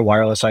 If you're a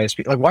wireless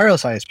ISP, like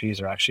wireless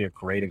ISPs are actually a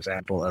great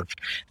example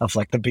of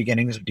like the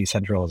beginnings of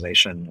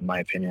decentralization, in my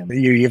opinion.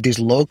 You have these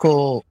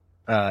local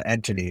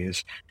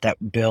entities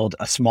that build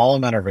a small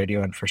amount of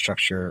radio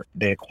infrastructure.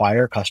 They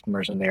acquire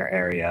customers in their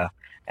area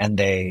and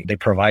they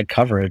provide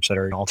coverage that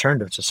are an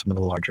alternative to some of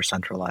the larger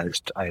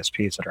centralized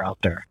ISPs that are out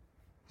there.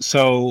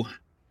 So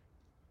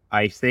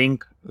I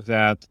think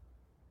that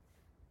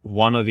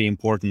one of the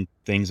important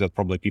things that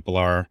probably people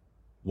are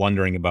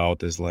wondering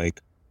about is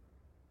like,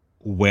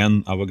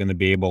 when are we going to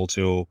be able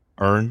to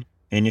earn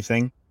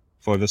anything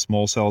for the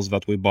small cells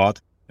that we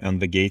bought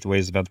and the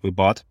gateways that we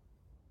bought?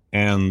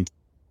 And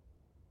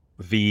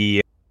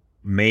the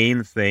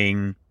main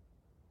thing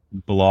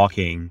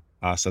blocking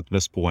us at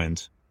this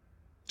point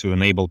to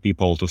enable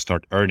people to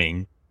start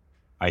earning,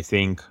 I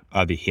think,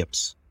 are the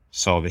HIPs.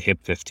 So the HIP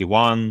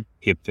 51,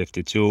 HIP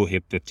 52,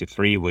 HIP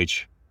 53,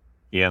 which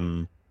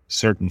in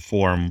certain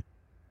form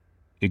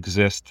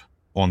exist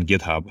on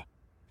GitHub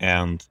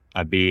and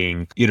are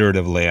being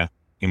iteratively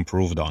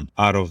improved on.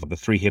 Out of the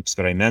three HIPs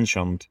that I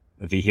mentioned,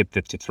 the HIP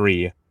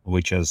 53,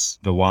 which is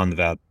the one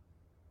that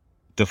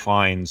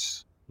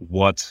defines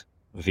what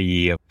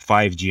the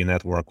 5G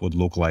network would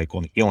look like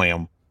on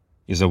Helium,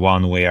 is the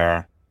one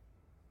where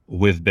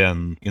we've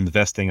been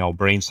investing our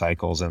brain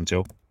cycles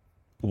into.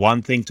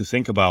 One thing to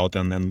think about,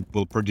 and then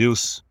we'll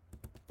produce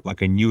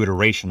like a new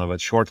iteration of it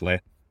shortly,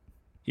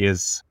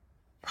 is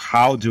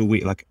how do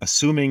we, like,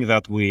 assuming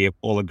that we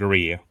all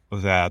agree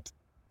that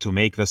to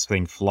make this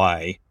thing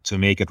fly, to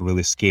make it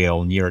really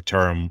scale near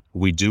term,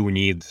 we do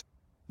need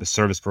the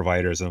service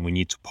providers and we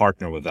need to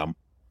partner with them.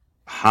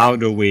 How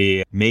do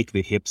we make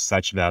the HIPs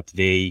such that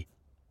they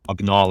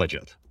acknowledge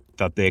it,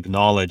 that they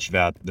acknowledge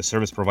that the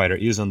service provider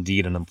is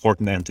indeed an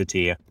important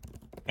entity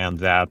and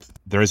that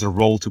there is a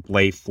role to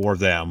play for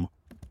them,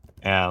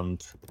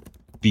 and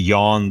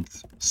beyond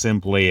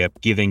simply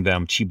giving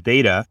them cheap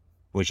data,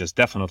 which is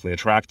definitely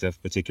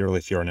attractive, particularly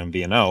if you're an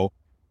MVNO,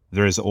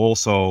 there is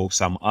also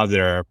some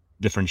other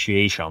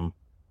differentiation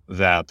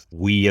that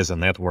we as a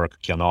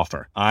network can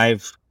offer.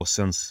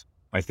 Since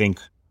I think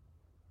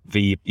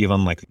the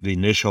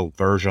initial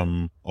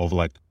version of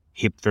like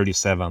HIP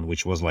 37,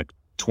 which was like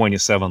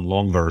 27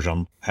 long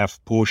version,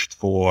 have pushed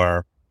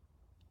for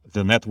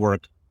the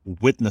network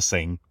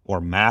witnessing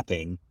or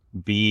mapping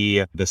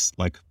be this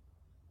like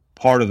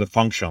part of the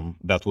function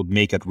that would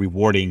make it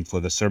rewarding for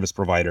the service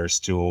providers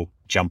to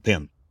jump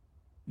in.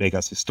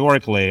 Because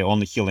historically on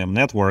the Helium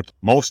network,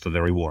 most of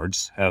the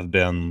rewards have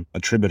been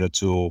attributed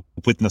to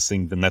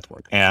witnessing the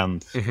network.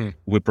 And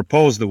we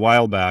proposed a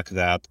while back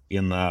that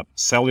in the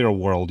cellular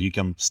world, you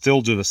can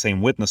still do the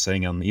same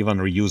witnessing and even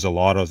reuse a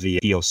lot of the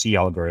POC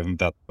algorithm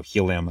that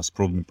Helium has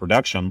proven in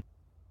production,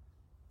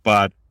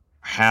 but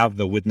have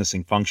the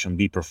witnessing function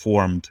be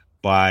performed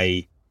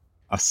by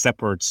a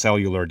separate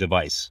cellular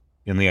device.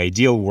 In the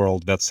ideal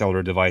world, that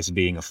cellular device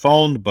being a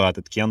phone, but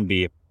it can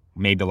be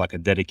maybe like a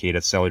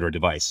dedicated cellular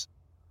device.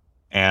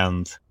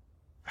 And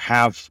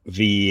have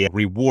the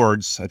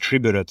rewards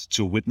attributed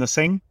to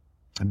witnessing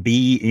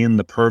be in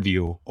the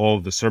purview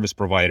of the service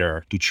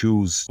provider to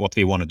choose what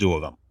they want to do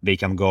with them. They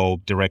can go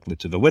directly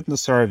to the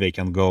witnesser, they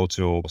can go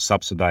to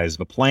subsidize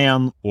the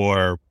plan,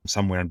 or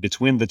somewhere in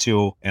between the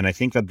two. And I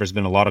think that there's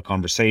been a lot of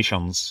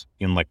conversations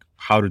in like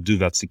how to do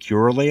that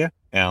securely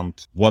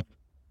and what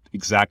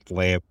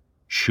exactly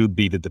should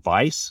be the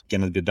device.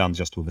 Can it be done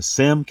just with a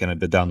SIM? Can it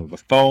be done with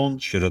a phone?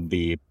 Should it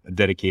be a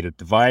dedicated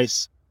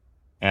device?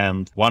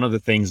 And one of the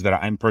things that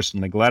I'm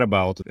personally glad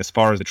about as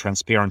far as the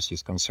transparency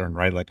is concerned,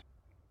 right? Like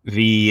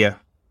the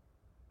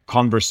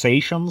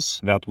conversations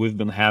that we've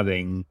been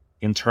having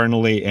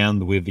internally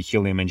and with the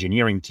Helium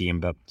engineering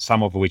team, that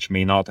some of which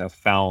may not have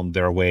found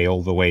their way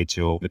all the way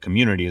to the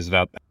community, is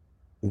that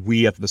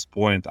we at this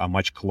point are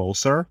much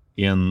closer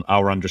in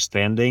our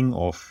understanding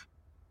of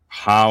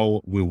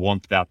how we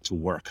want that to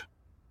work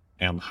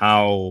and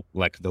how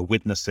like the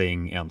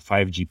witnessing and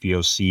 5G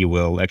POC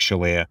will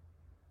actually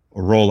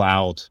roll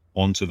out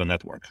onto the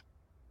network.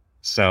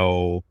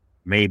 So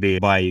maybe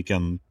Abhay, you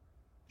can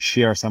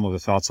share some of the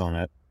thoughts on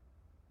it.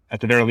 At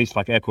the very least,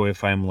 like echo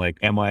if I'm like,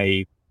 am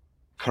I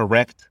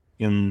correct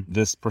in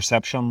this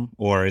perception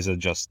or is it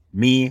just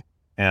me?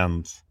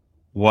 And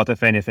what,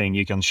 if anything,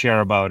 you can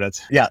share about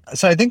it? Yeah.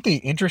 So I think the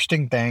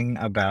interesting thing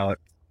about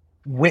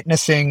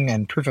witnessing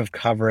and proof of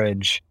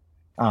coverage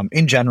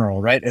in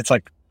general, right? It's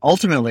like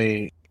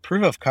ultimately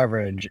proof of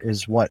coverage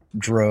is what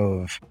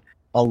drove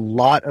a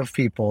lot of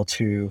people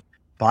to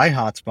buy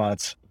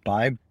hotspots,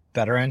 buy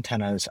better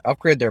antennas,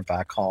 upgrade their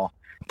backhaul,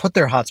 put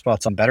their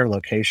hotspots on better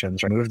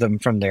locations, move them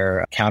from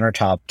their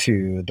countertop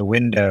to the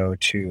window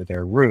to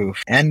their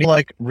roof, and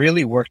like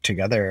really work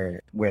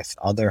together with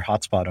other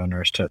hotspot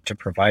owners to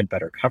provide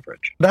better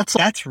coverage.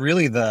 That's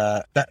really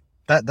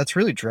that's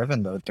really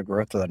driven the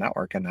growth of the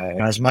network. And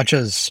as much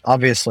as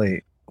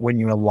obviously when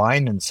you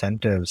align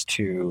incentives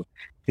to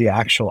the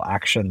actual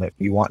action that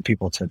you want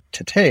people to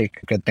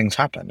take, good things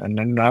happen.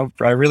 And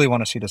I really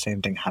want to see the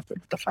same thing happen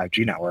with the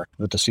 5G network,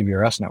 with the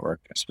CBRS network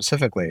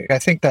specifically. I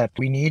think that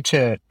we need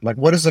to, like,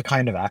 what is the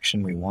kind of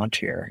action we want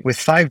here? With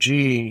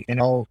 5G and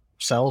all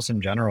cells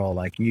in general,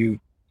 like you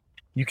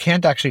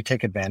can't actually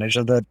take advantage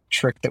of the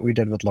trick that we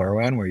did with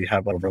LoRaWAN where you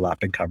have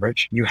overlapping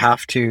coverage. You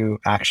have to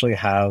actually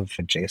have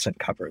adjacent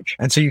coverage.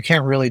 And so you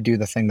can't really do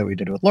the thing that we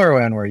did with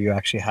LoRaWAN where you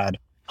actually had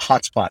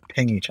hotspot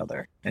ping each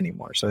other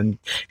anymore. So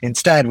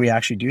instead, we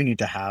actually do need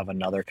to have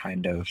another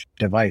kind of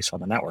device on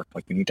the network.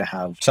 Like we need to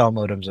have cell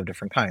modems of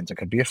different kinds. It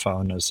could be a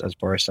phone, as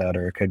Boris said,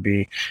 or it could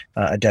be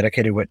a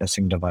dedicated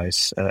witnessing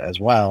device as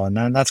well. And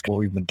then that's what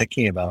we've been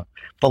thinking about.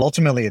 But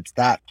ultimately, it's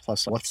that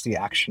plus what's the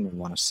action we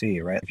want to see,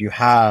 right? If you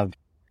have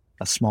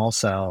a small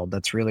cell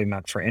that's really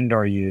meant for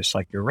indoor use,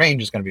 like your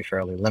range is going to be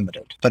fairly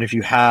limited. But if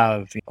you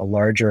have a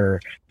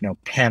larger,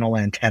 panel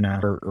antenna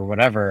or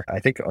whatever, I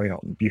think,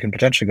 you can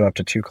potentially go up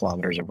to 2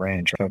 kilometers of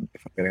range. If I'm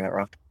getting that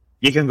wrong.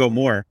 You can go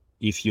more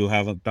if you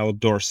have an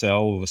outdoor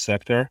cell with a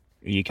sector.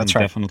 You can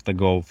definitely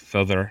go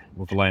further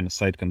with line of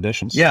sight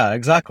conditions. Yeah,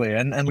 exactly.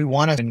 And we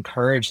want to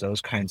encourage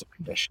those kinds of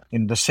conditions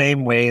in the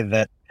same way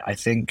that I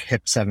think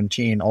HIP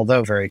 17,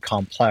 although very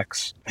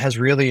complex, has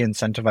really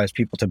incentivized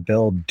people to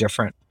build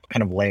different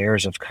kind of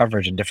layers of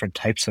coverage and different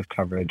types of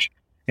coverage.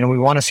 We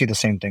want to see the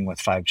same thing with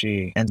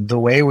 5G. And the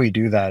way we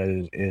do that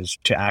is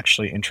to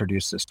actually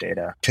introduce this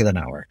data to the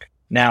network.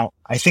 Now,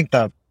 I think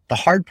the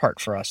hard part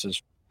for us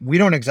is we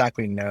don't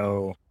exactly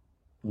know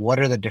what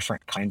are the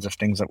different kinds of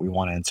things that we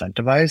want to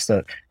incentivize.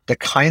 The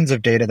kinds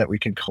of data that we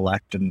can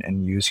collect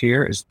and use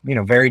here is,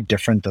 very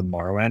different than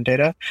LoRaWAN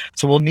data.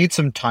 So we'll need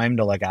some time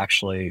to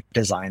actually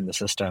design the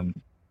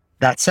system.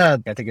 That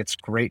said, I think it's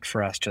great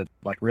for us to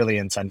really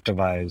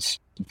incentivize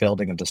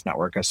building of this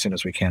network as soon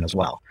as we can as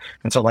well.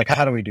 And so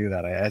how do we do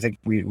that? I think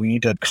we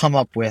need to come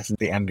up with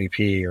the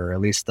MVP, or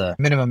at least the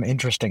minimum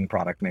interesting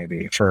product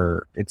maybe,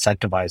 for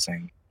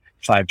incentivizing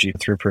 5G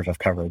through proof of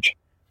coverage.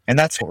 And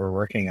that's what we're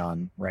working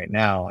on right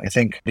now. I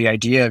think the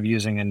idea of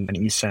using an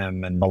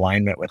eSIM and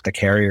alignment with the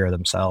carrier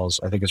themselves,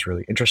 I think is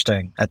really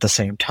interesting. At the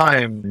same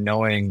time,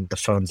 knowing the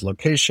phone's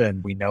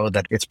location, we know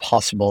that it's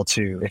possible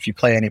to, if you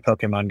play any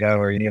Pokemon Go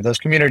or any of those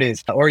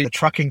communities, or the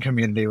trucking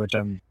community, which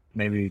I'm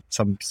maybe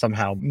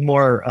somehow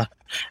more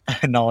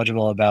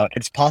knowledgeable about,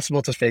 it's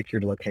possible to fake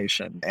your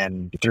location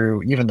and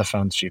through even the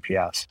phone's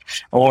GPS,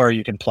 or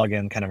you can plug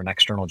in kind of an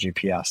external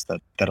GPS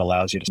that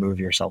allows you to move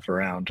yourself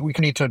around. We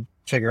need to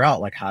figure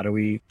out how do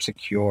we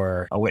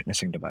secure a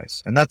witnessing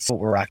device, and that's what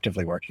we're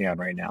actively working on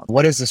right now.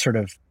 What is the sort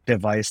of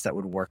device that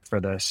would work for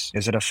this?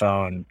 Is it a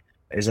phone?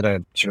 Is it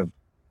a sort of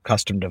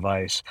custom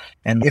device?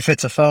 And if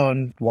it's a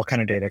phone, what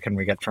kind of data can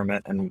we get from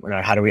it? And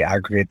how do we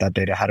aggregate that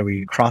data? How do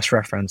we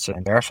cross-reference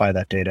and verify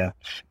that data?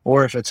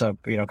 Or if it's a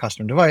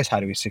custom device, how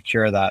do we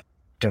secure that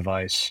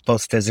device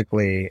both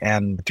physically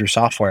and through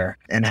software?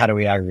 And how do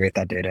we aggregate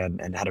that data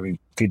and how do we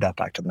feed that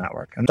back to the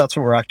network? And that's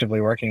what we're actively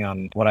working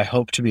on. What I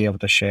hope to be able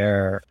to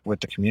share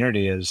with the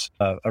community is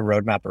a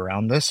roadmap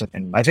around this.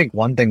 And I think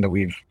one thing that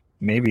we've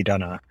maybe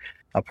done a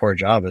poor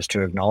job is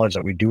to acknowledge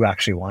that we do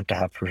actually want to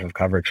have proof of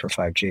coverage for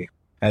 5G.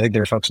 I think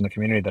there are folks in the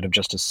community that have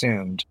just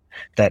assumed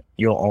that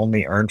you'll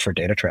only earn for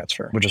data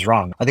transfer, which is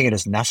wrong. I think it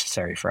is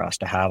necessary for us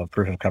to have a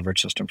proof of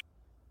coverage system.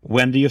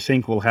 When do you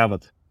think we'll have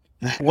it?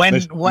 When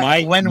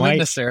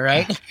witnesser,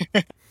 right?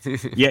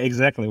 Yeah,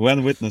 exactly.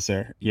 When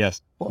witnesser,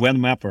 yes. When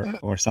mapper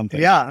or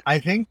something. Yeah, I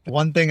think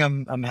one thing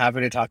I'm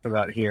happy to talk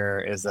about here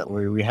is that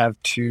we have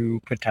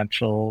 2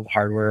 potential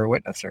hardware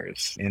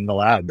witnessers in the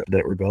lab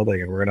that we're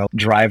building, and we're going to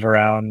drive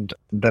around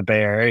the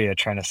Bay Area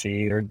trying to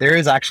see. There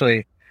is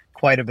actually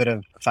quite a bit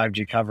of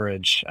 5G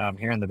coverage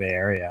here in the Bay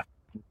Area,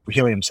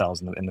 Helium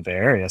cells in the Bay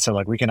Area. So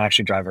we can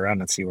actually drive around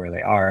and see where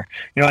they are,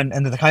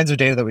 and the kinds of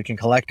data that we can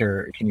collect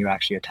are, can you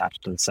actually attach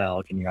to the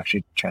cell? Can you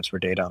actually transfer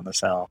data on the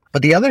cell?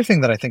 But the other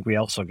thing that I think we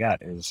also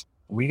get is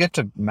we get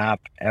to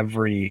map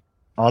every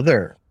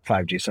other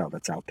 5G cell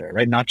that's out there,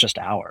 right? Not just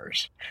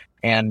ours.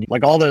 And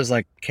all those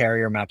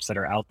carrier maps that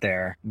are out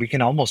there, we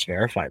can almost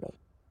verify them.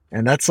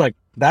 And that's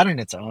that in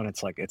its own,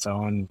 it's its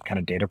own kind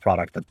of data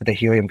product that the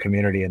Helium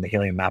community and the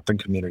Helium mapping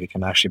community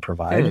can actually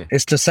provide,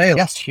 is to say,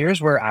 yes,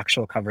 here's where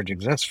actual coverage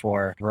exists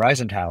for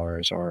Verizon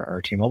towers or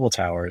T-Mobile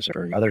towers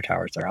or other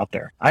towers that are out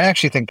there. I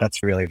actually think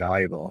that's really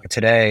valuable.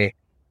 Today,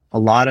 a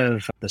lot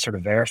of the sort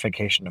of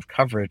verification of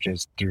coverage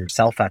is through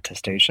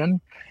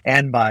self-attestation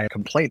and by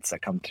complaints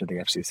that come to the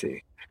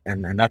FCC.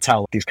 And that's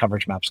how these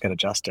coverage maps get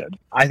adjusted.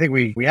 I think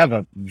we have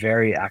a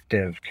very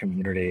active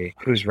community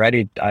who's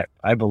ready,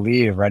 I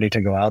believe, ready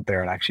to go out there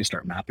and actually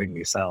start mapping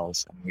these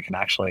cells. And we can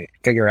actually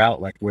figure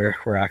out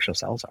where actual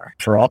cells are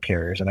for all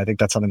carriers. And I think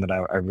that's something that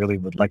I really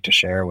would like to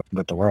share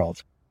with the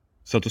world.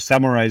 So to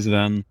summarize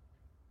then,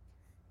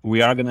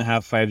 we are going to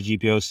have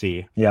 5G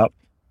POC. Yep.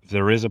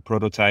 There is a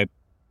prototype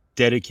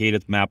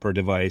dedicated mapper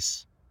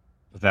device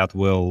that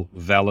will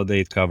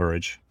validate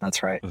coverage.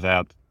 That's right.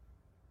 That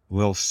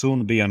will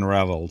soon be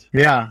unraveled.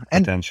 Yeah.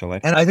 Potentially.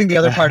 And I think the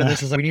other part of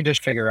this is we need to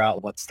figure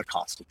out what's the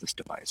cost of this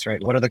device,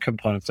 right? What are the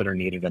components that are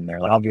needed in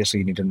there? Obviously,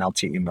 you need an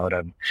LTE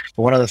modem.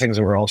 But one of the things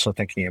that we're also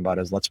thinking about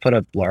is let's put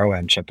a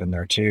LoRaWAN chip in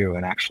there too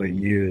and actually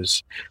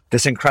use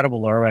this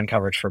incredible LoRaWAN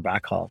coverage for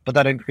backhaul. But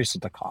that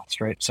increases the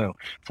cost, right? So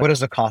what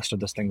is the cost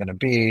of this thing going to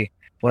be?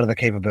 What are the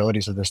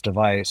capabilities of this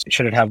device?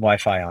 Should it have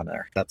Wi-Fi on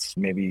there? That's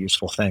maybe a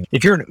useful thing.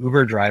 If you're an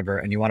Uber driver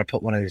and you want to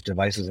put one of these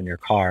devices in your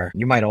car,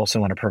 you might also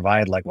want to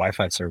provide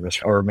Wi-Fi service,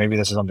 or maybe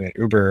this is something that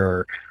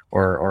Uber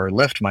or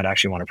Lyft might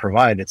actually want to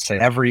provide. It's say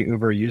every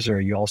Uber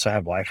user, you also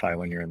have Wi-Fi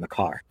when you're in the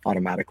car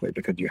automatically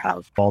because you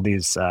have all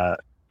these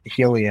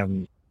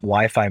Helium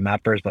Wi-Fi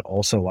mappers, but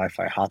also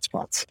Wi-Fi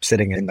hotspots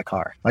sitting in the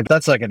car.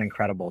 That's an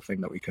incredible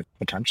thing that we could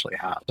potentially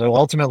have. So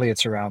ultimately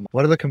it's around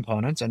what are the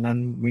components, and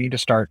then we need to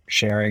start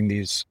sharing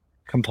these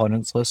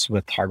components lists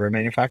with hardware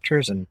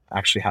manufacturers and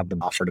actually have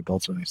them offer to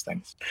build some of these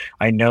things.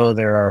 I know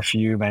there are a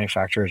few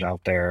manufacturers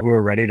out there who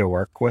are ready to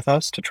work with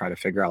us to try to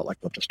figure out like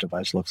what this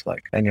device looks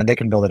like. And they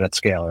can build it at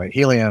scale, right?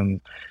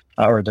 Helium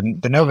or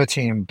the Nova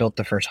team built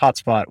the first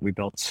hotspot. We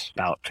built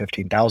about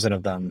 15,000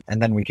 of them.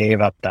 And then we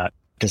gave up that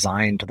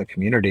design to the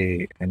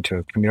community and to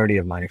a community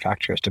of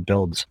manufacturers to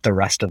build the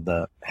rest of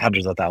the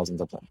hundreds of thousands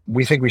of them.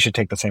 We think we should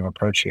take the same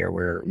approach here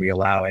where we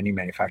allow any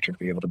manufacturer to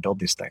be able to build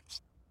these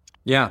things.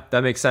 Yeah,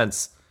 that makes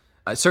sense.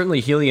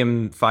 Certainly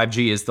Helium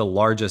 5G is the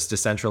largest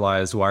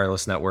decentralized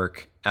wireless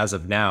network as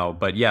of now.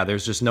 But yeah,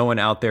 there's just no one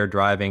out there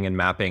driving and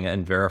mapping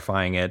and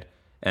verifying it.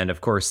 And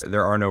of course,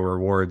 there are no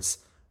rewards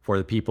for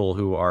the people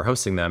who are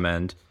hosting them.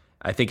 And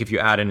I think if you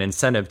add an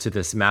incentive to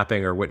this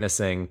mapping or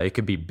witnessing, it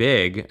could be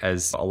big,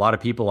 as a lot of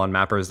people on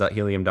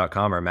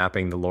mappers.helium.com are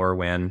mapping the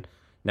LoRaWAN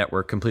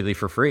network completely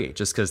for free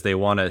just because they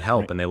want to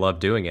help and they love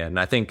doing it. And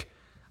I think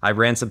I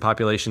ran some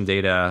population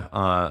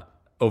data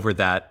over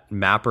that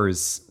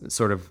mappers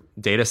sort of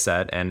data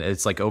set, and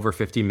it's like over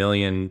 50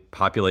 million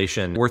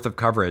population worth of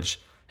coverage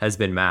has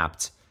been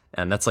mapped.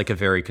 And that's like a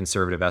very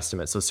conservative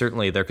estimate. So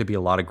certainly there could be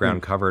a lot of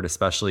ground covered,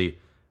 especially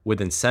with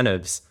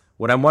incentives.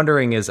 What I'm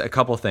wondering is a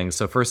couple things.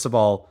 So first of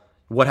all,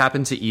 what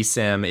happened to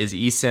eSIM? Is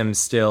eSIM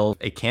still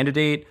a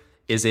candidate?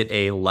 Is it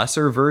a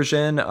lesser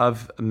version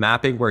of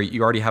mapping where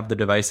you already have the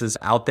devices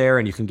out there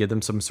and you can give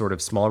them some sort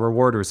of small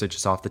reward, or is it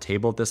just off the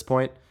table at this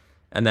point?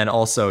 And then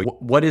also,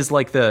 what is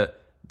like the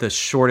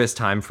shortest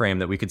time frame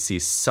that we could see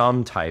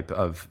some type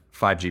of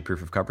 5G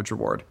proof of coverage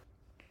reward?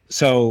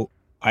 So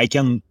I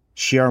can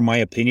share my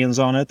opinions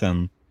on it,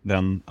 and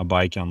then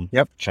Abhay can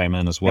chime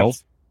in as well. Yep.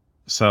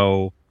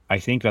 So I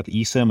think that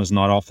eSIM is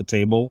not off the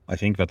table. I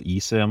think that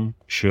eSIM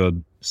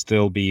should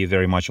still be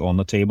very much on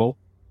the table.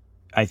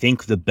 I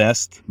think the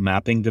best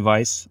mapping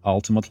device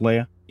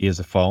ultimately is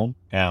a phone,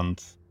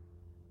 and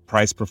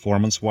price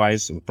performance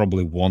wise, we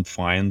probably won't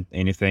find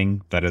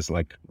anything that is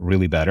like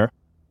really better.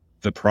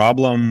 The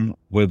problem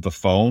with the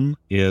phone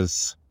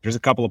is there's a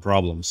couple of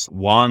problems.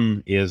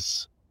 One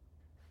is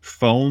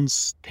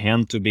phones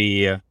tend to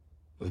be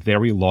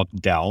very locked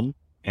down,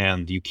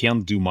 and you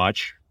can't do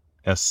much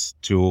as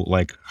to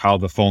like how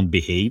the phone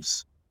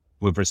behaves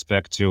with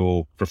respect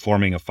to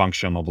performing a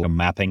function of a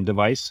mapping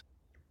device,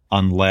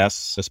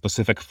 unless a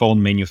specific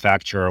phone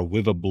manufacturer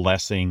with a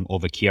blessing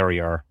of a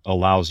carrier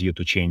allows you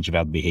to change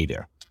that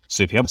behavior.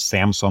 So if you have a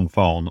Samsung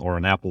phone or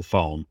an Apple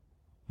phone,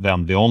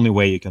 then the only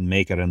way you can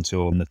make it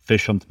into an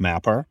efficient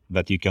mapper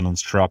that you can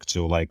instruct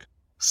to like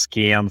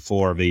scan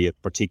for the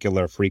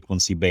particular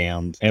frequency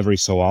band every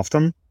so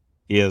often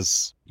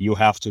is you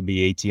have to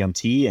be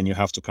AT&T and you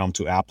have to come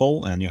to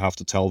Apple and you have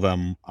to tell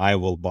them, I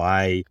will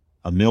buy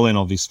 1 million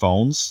of these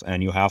phones,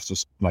 and you have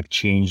to like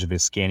change the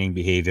scanning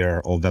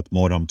behavior of that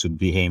modem to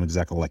behave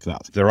exactly like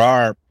that. There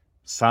are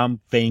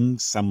some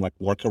things, some like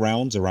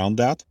workarounds around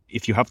that.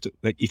 If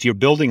you're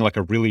building like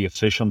a really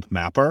efficient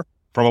mapper,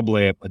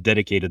 probably a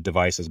dedicated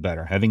device is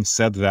better. Having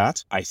said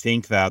that, I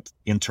think that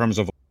in terms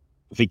of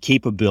the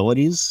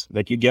capabilities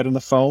that you get in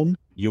the phone,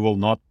 you will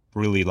not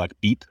really like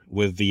beat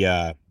with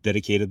the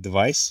dedicated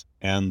device.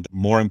 And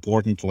more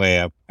importantly,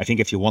 I think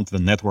if you want the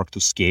network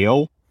to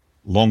scale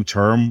long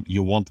term,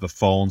 you want the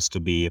phones to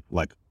be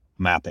like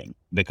mapping,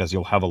 because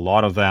you'll have a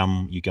lot of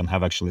them. You can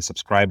have actually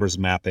subscribers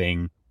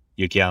mapping.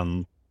 You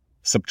can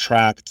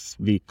subtract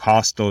the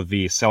cost of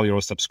the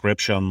cellular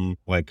subscription,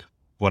 like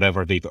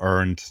whatever they've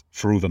earned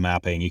through the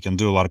mapping. You can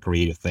do a lot of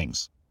creative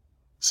things.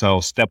 So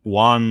step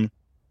one,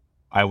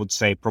 I would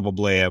say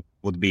probably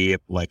would be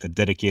like a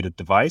dedicated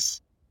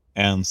device.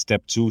 And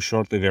step two,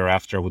 shortly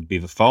thereafter, would be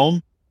the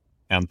phone.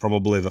 And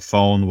probably the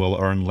phone will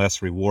earn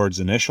less rewards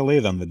initially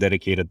than the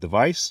dedicated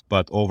device.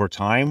 But over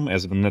time,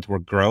 as the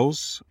network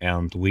grows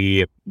and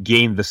we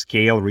gain the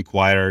scale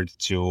required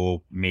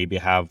to maybe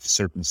have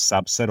certain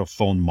subset of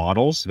phone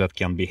models that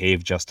can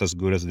behave just as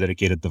good as a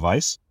dedicated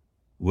device,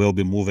 we'll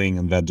be moving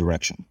in that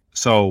direction.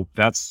 So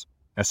that's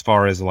as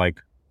far as like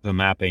the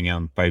mapping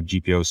and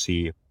 5G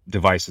POC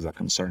devices are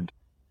concerned.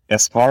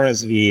 As far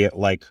as the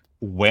like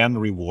WAN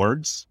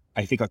rewards,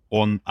 I think like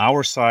on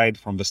our side,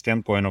 from the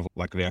standpoint of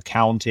like the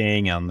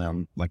accounting and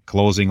then like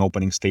closing,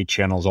 opening state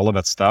channels, all of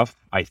that stuff,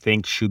 I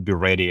think should be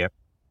ready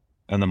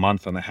in a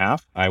month and a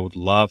half. I would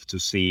love to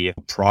see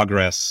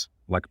progress,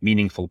 like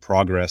meaningful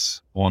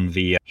progress on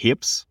the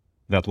HIPs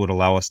that would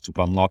allow us to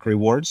unlock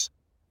rewards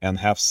and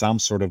have some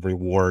sort of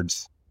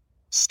rewards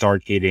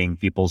start hitting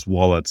people's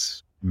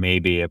wallets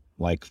maybe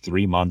like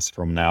 3 months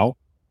from now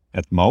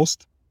at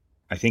most.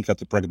 I think that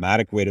the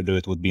pragmatic way to do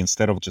it would be,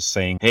 instead of just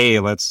saying, hey,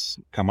 let's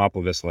come up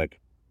with this like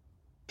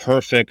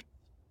perfect,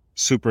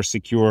 super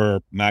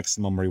secure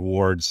maximum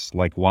rewards,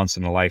 like once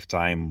in a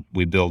lifetime,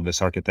 we build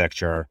this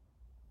architecture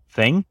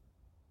thing.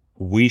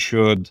 We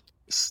should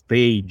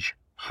stage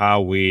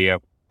how we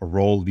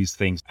roll these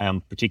things.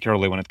 And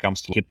particularly when it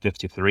comes to HIP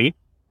 53,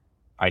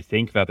 I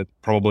think that it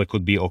probably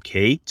could be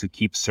okay to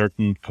keep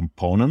certain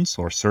components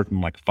or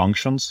certain like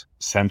functions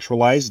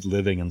centralized,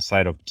 living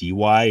inside of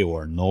DY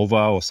or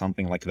Nova or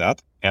something like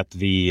that.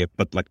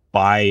 but like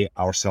buy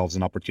ourselves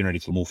an opportunity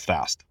to move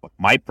fast. Like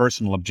my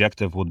personal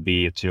objective would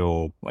be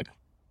to like,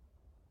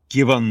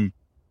 given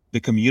the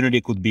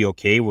community could be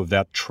okay with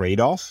that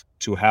trade-off,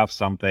 to have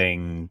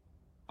something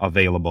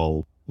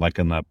available like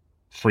in a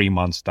 3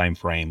 months time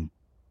frame,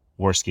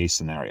 worst case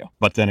scenario.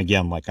 But then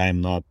again, like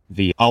I'm not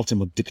the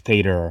ultimate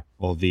dictator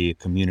of the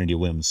community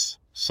whims.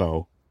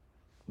 So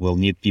we'll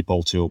need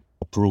people to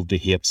approve the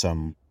hips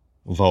and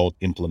vote,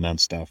 implement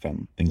stuff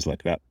and things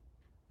like that.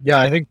 Yeah,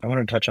 I think I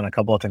want to touch on a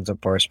couple of things that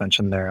Boris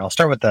mentioned there. I'll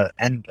start with the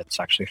end bits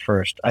actually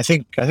first. I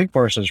think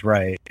Boris is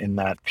right in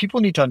that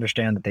people need to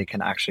understand that they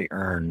can actually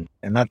earn,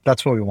 and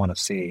that's what we want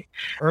to see.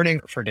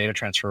 Earning for data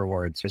transfer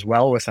rewards is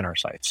well within our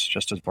sights,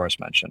 just as Boris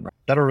mentioned. Right?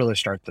 That'll really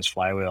start this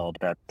flywheel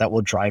that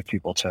will drive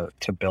people to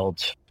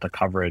build the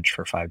coverage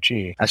for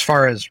 5G. As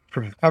far as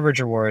proof of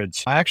coverage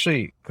rewards, I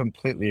actually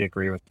completely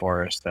agree with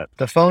Boris that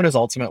the phone is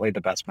ultimately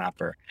the best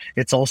mapper.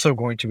 It's also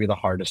going to be the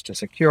hardest to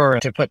secure.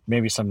 To put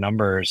maybe some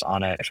numbers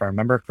on it, if I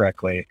remember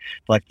correctly,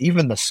 like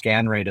even the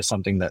scan rate is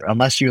something that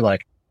unless you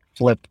like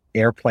flip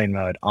airplane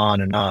mode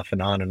on and off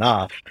and on and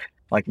off,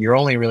 like you're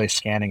only really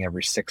scanning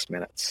every 6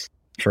 minutes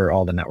for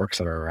all the networks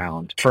that are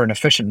around. For an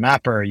efficient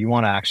mapper, you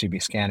want to actually be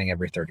scanning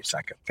every 30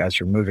 seconds as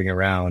you're moving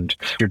around.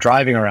 If you're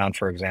driving around,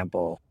 for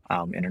example,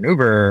 in an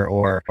Uber,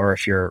 or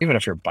if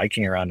you're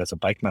biking around as a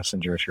bike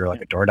messenger, if you're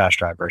like a DoorDash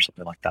driver or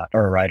something like that,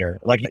 or a rider,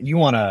 like you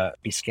want to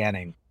be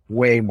scanning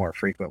way more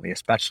frequently,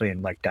 especially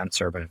in like dense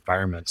urban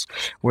environments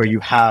where you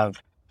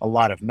have a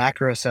lot of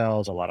macro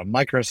cells, a lot of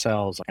micro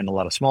cells, and a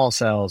lot of small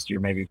cells. You're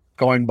maybe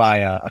going by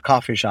a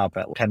coffee shop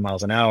at 10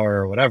 miles an hour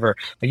or whatever.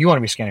 Like you want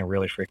to be scanning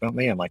really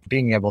frequently, and like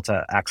being able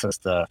to access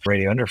the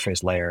radio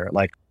interface layer,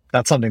 like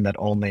that's something that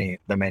only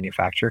the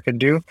manufacturer can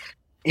do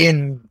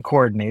in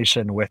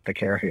coordination with the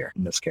carrier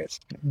in this case.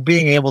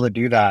 Being able to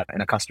do that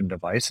in a custom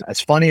device, as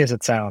funny as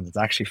it sounds, it's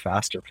actually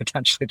faster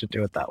potentially to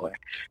do it that way,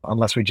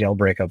 unless we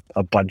jailbreak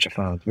a bunch of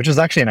phones, which is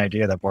actually an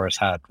idea that Boris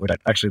had, which I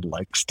actually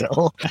like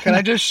still. Can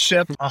I just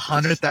ship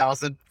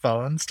 100,000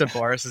 phones to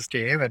Boris's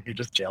team and he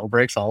just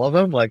jailbreaks all of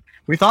them? Like,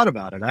 we thought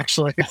about it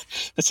actually.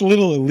 It's a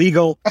little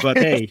illegal, but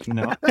hey,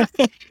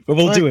 but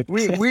we'll like, do it.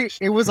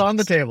 It was on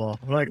the table,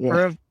 like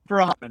for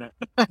a hot minute.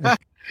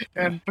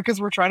 And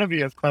because we're trying to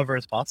be as clever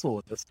as possible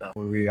with this stuff,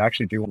 we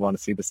actually do want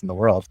to see this in the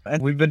world.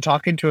 And we've been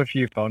talking to a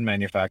few phone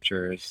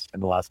manufacturers in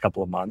the last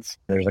couple of months.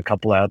 There's a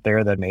couple out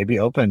there that may be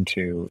open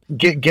to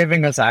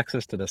giving us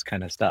access to this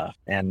kind of stuff.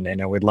 And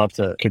we'd love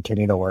to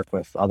continue to work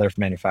with other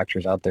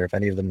manufacturers out there if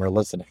any of them are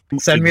listening.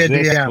 Send me a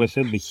DM.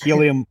 Within the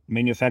Helium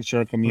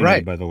manufacturer community,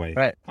 Right, by the way.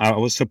 Right. I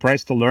was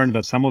surprised to learn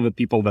that some of the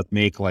people that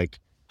make like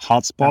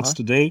hotspots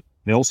today,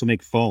 they also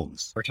make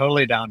phones. We're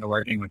totally down to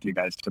working with you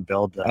guys to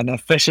build an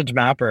efficient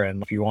mapper.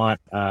 And if you want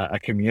a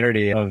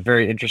community of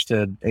very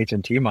interested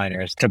HNT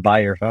miners to buy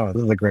your phone,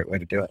 this is a great way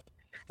to do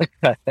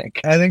it.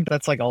 I think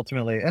that's like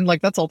ultimately, and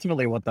like that's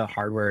ultimately what the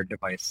hardware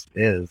device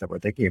is that we're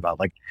thinking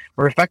about. Like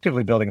we're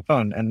effectively building a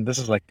phone. And this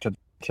is like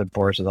to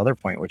Boris's other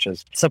point, which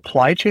is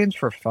supply chains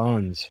for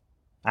phones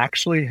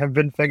actually have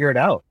been figured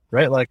out,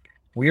 right? Like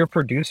we are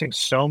producing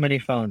so many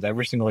phones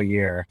every single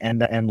year.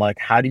 And like,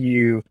 how do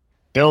you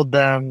build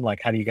them? Like,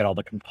 how do you get all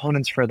the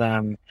components for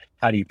them?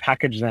 How do you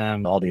package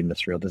them? All the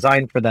industrial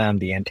design for them,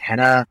 the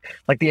antenna,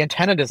 like the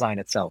antenna design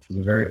itself is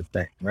a very good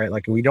thing, right?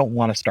 Like we don't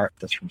want to start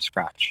this from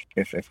scratch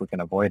if we can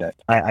avoid it.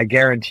 I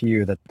guarantee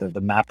you that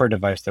the mapper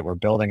device that we're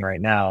building right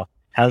now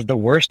has the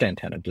worst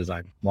antenna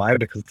design. Why?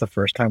 Because it's the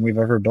first time we've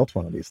ever built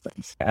one of these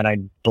things. And I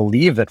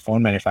believe that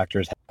phone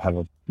manufacturers have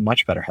a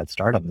much better head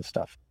start on this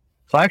stuff.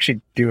 So I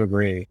actually do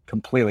agree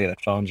completely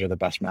that phones are the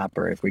best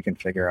mapper if we can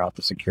figure out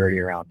the security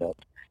around it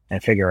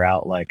and figure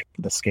out like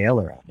the scale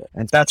around it.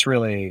 And that's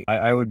really,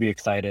 I would be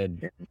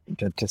excited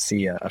to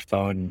see a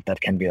phone that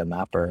can be a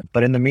mapper.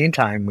 But in the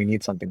meantime, we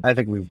need something. I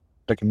think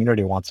the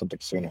community wants something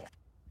sooner.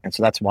 And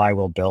so that's why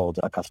we'll build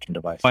a custom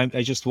device.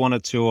 I just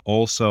wanted to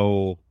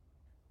also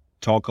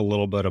talk a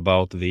little bit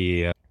about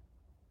the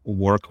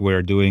work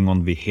we're doing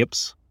on the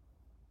hips,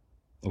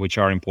 which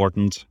are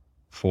important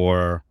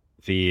for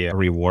the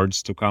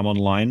rewards to come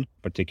online,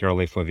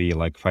 particularly for the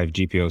like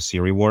 5G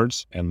POC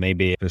rewards. And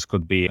maybe this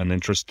could be an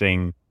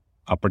interesting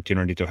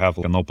opportunity to have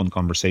an open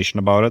conversation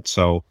about it.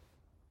 So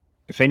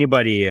if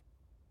anybody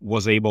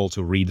was able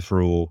to read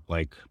through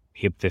like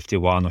HIP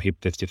 51 or HIP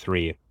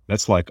 53,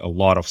 that's like a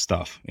lot of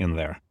stuff in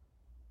there.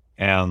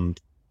 And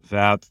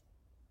that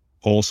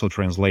also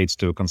translates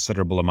to a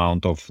considerable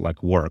amount of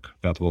like work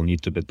that will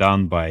need to be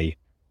done by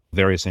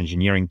various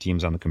engineering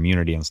teams and the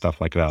community and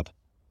stuff like that.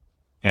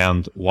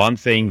 And one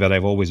thing that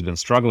I've always been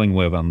struggling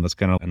with, and that's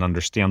kind of an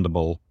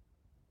understandable,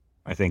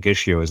 I think,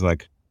 issue, is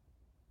like,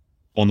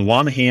 on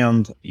one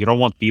hand, you don't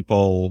want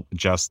people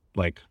just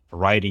like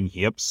writing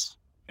hips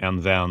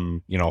and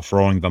then,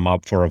 throwing them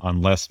up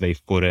unless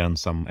they've put in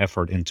some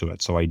effort into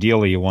it. So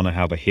ideally, you want to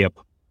have a hip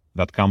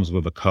that comes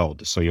with a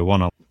code. So you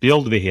want to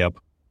build the hip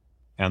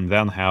and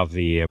then have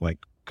the like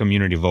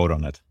community vote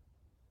on it.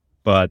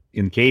 But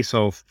in case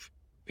of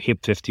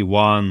HIP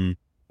 51,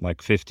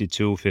 like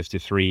 52,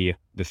 53,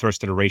 the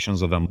first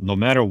iterations of them, no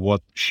matter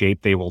what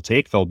shape they will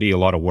take, there'll be a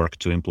lot of work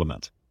to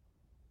implement.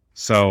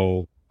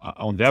 So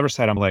on the other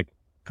side, I'm like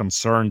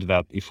concerned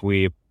that if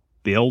we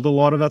build a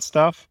lot of that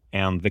stuff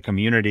and the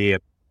community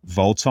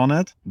votes on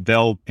it,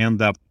 they'll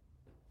end up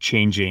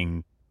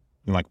changing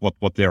like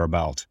what they're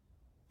about.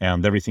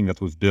 And everything that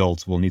we've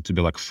built will need to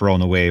be like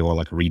thrown away or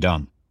like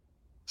redone.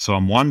 So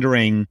I'm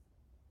wondering,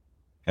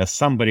 as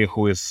somebody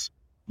who is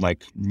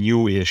like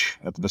newish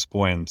at this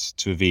point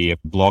to the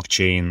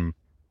blockchain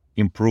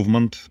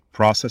improvement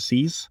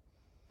processes,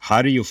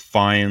 how do you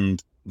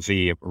find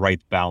the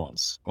right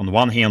balance? On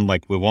one hand,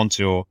 like we want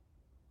to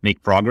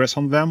make progress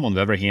on them. On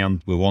the other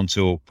hand, we want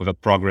for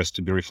that progress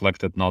to be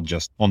reflected not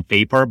just on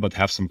paper, but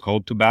have some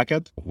code to back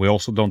it. We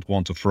also don't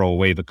want to throw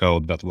away the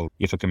code that will,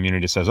 if a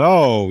community says,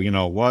 oh, you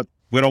know what,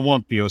 we don't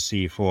want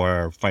POC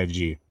for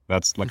 5G.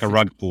 That's like a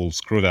rug pull,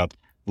 screw that.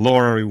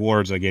 Lower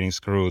rewards are getting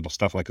screwed,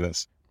 stuff like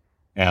this.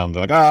 And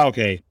they're like,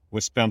 okay,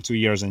 we spent 2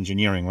 years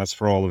engineering. Let's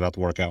throw all of that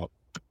work out.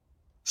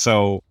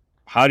 So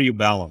how do you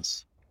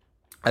balance?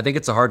 I think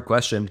it's a hard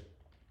question.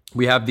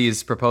 We have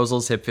these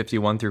proposals, HIP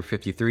 51 through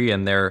 53,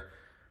 and they're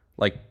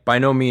like by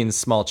no means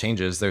small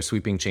changes. They're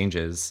sweeping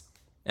changes.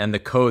 And the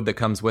code that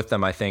comes with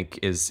them, I think,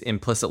 is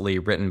implicitly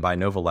written by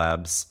Nova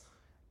Labs.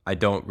 I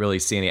don't really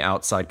see any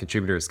outside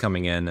contributors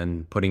coming in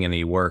and putting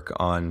any work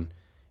on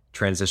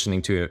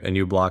transitioning to a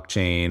new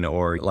blockchain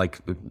or like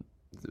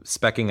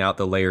speccing out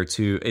the layer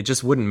 2. It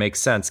just wouldn't make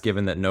sense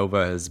given that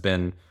Nova has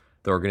been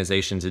the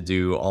organization to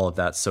do all of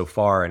that so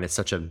far, and it's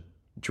such a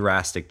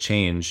drastic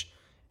change.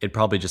 It'd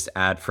probably just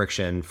add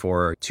friction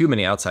for too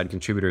many outside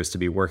contributors to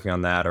be working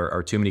on that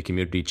or too many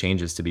community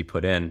changes to be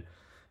put in.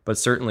 But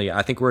certainly,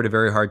 I think we're at a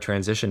very hard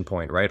transition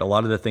point, right? A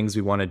lot of the things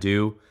we want to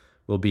do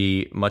will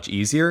be much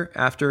easier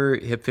after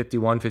HIP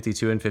 51,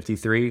 52, and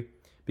 53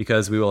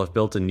 because we will have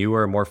built a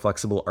newer, more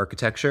flexible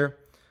architecture.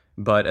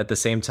 But at the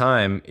same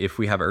time, if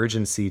we have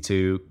urgency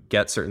to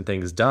get certain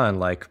things done,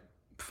 like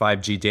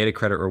 5G data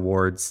credit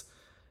rewards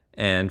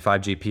and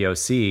 5G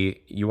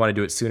POC, you want to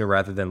do it sooner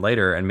rather than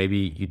later. And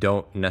maybe you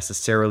don't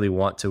necessarily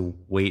want to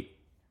wait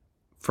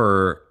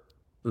for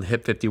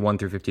HIP 51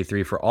 through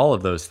 53 for all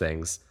of those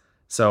things.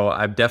 So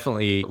I'd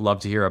definitely love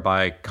to hear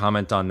Abhay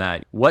comment on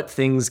that. What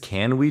things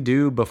can we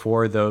do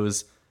before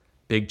those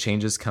big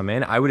changes come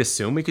in? I would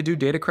assume we could do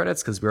data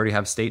credits because we already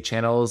have state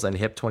channels and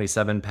HIP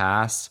 27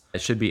 passed.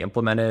 It should be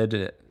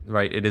implemented,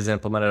 right? It is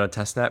implemented on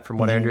testnet from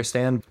what I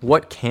understand.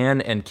 What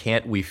can and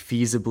can't we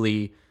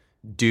feasibly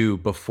do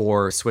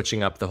before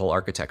switching up the whole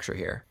architecture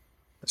here?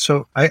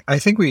 So I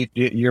think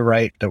you're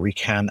right that we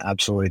can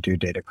absolutely do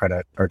data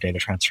credit or data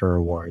transfer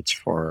rewards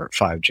for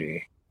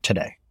 5G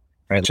today.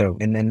 Right. So,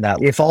 and then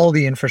that if all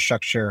the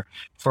infrastructure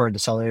for the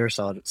cellular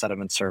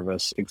settlement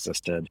service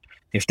existed,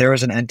 if there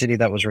was an entity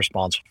that was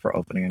responsible for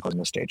opening and closing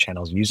the state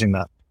channels using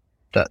that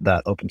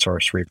open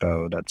source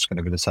repo that's going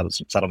to be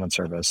the settlement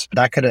service,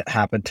 that could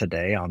happen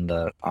today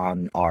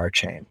on our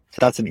chain. So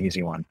that's an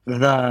easy one.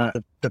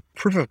 The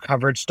proof of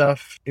coverage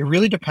stuff, it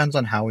really depends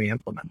on how we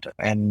implement it.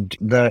 And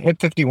the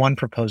HIP 51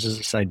 proposes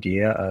this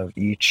idea of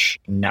each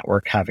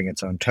network having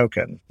its own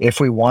token. If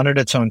we wanted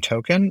its own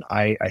token,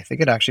 I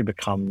think it actually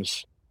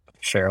becomes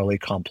fairly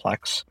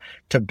complex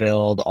to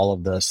build all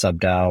of the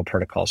sub-DAO,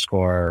 protocol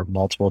score,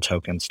 multiple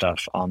token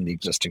stuff on the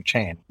existing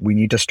chain. We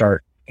need to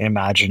start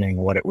imagining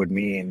what it would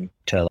mean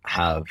to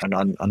have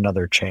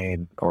another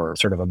chain or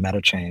sort of a meta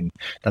chain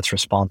that's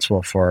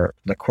responsible for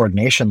the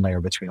coordination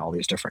layer between all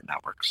these different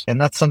networks. And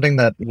that's something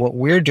that what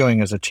we're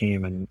doing as a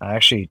team, and I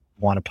actually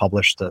want to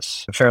publish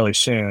this fairly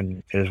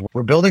soon, is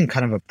we're building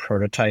kind of a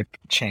prototype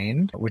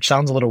chain, which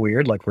sounds a little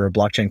weird, like we're a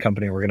blockchain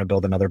company, we're going to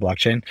build another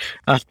blockchain.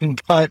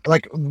 But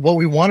like what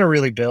we want to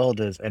really build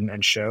is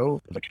and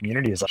show the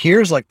community is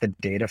here's like the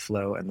data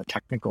flow and the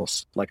technical,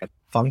 like a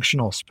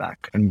functional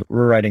spec. And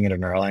we're writing it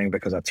in Erlang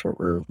because that's what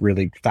we're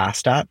really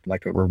fast at.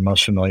 Like we're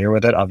most familiar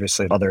with it.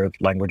 Obviously, other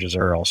languages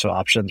are also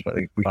options, but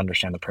we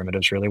understand the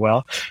primitives really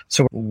well.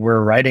 So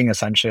we're writing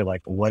essentially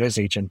like, what does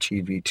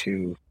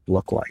HNTV2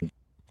 look like?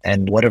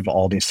 And what do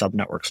all these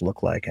subnetworks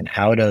look like? And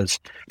how does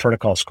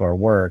protocol score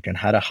work? And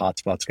how do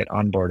hotspots get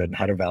onboarded? And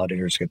how do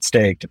validators get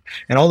staked?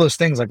 And all those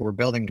things, like we're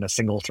building in a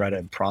single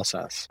threaded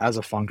process as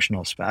a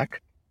functional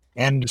spec.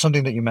 And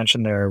something that you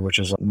mentioned there, which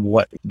is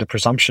what the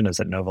presumption is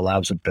that Nova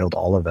Labs would build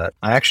all of it.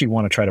 I actually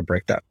want to try to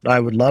break that. I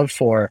would love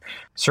for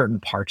certain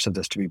parts of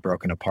this to be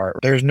broken apart.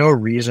 There's no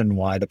reason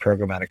why the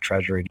programmatic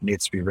treasury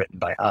needs to be written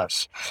by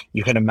us.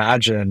 You can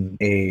imagine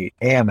a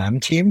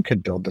AMM team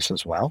could build this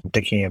as well. I'm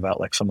thinking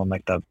about like someone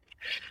like the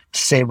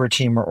Sabre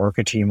team or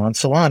Orca team on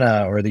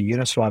Solana, or the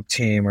Uniswap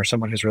team, or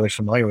someone who's really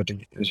familiar with the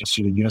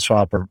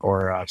Uniswap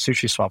or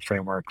SushiSwap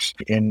frameworks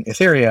in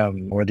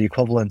Ethereum, or the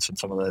equivalents in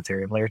some of the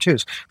Ethereum layer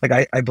 2s.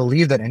 Like I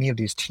believe that any of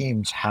these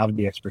teams have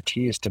the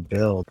expertise to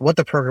build what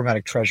the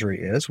programmatic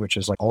treasury is, which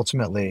is like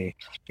ultimately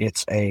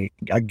it's a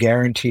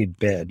guaranteed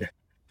bid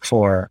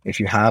for if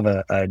you have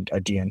a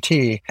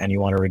DNT and you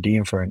want to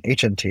redeem for an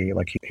HNT,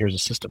 like here's a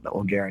system that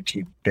will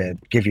guarantee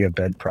give you a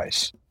bid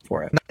price.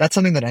 for it. That's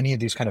something that any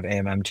of these kind of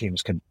AMM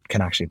teams can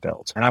actually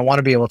build. And I want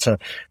to be able to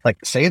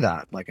say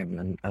that,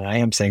 and I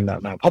am saying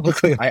that now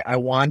publicly. I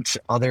want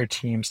other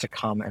teams to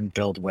come and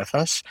build with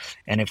us.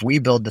 And if we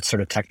build the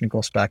sort of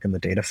technical spec and the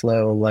data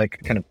flow,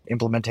 kind of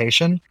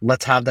implementation,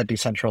 let's have that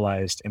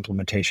decentralized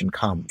implementation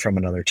come from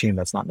another team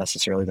that's not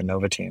necessarily the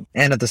Nova team.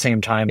 And at the same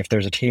time, if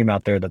there's a team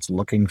out there that's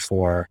looking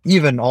for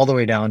even all the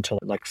way down to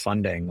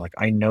funding,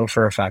 I know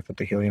for a fact that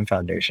the Helium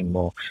Foundation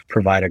will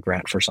provide a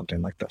grant for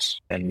something like this.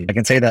 And I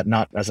can say that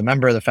not as a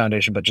member of the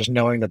foundation, but just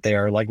knowing that they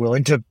are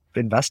willing to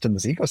invest in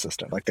this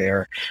ecosystem. They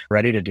are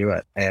ready to do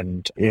it.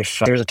 And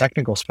if there's a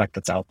technical spec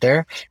that's out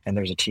there and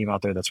there's a team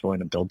out there that's willing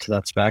to build to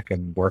that spec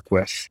and work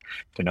with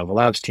the Nova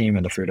Labs team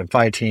and the Freedom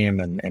Fi team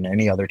and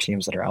any other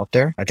teams that are out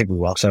there, I think we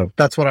will. So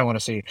that's what I want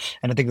to see.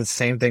 And I think the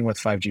same thing with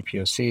 5G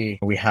POC.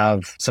 We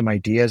have some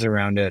ideas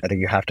around it. I think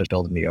you have to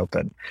build in the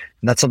open.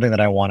 And that's something that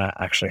I want to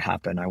actually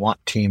happen. I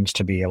want teams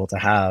to be able to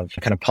have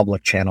kind of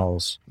public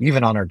channels,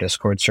 even on our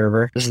Discord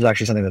server. This is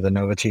actually something that the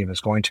Nova team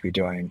is going to be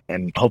doing.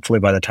 And hopefully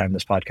by the time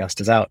this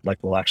podcast is out,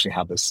 we'll actually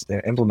have this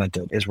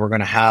implemented, is we're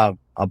going to have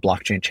a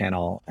blockchain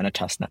channel and a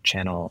testnet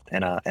channel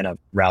and a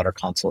router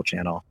console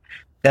channel.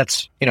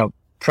 That's,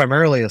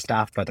 primarily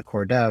staffed by the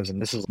core devs. And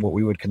this is what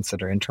we would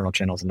consider internal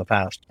channels in the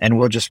past. And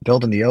we'll just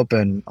build in the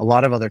open. A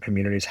lot of other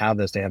communities have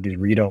this. They have these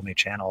read-only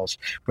channels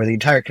where the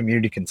entire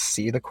community can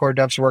see the core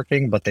devs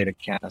working, but they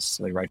can't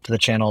necessarily write to the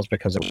channels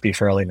because it would be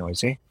fairly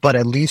noisy. But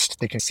at least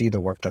they can see the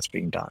work that's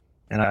being done.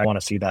 And I want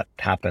to see that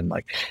happen,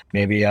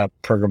 maybe a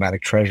programmatic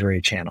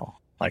treasury channel,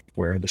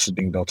 where this is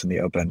being built in the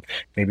open,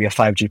 maybe a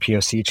 5G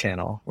POC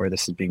channel where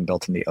this is being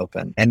built in the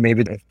open. And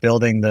maybe if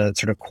building the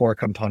sort of core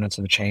components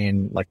of the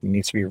chain, we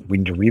need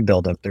to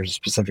rebuild it. There's a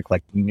specific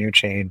new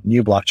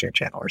blockchain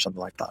channel or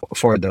something like that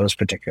for those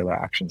particular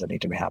actions that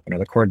need to be happening, or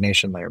the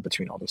coordination layer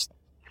between all these things.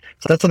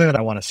 So that's something that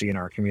I want to see in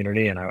our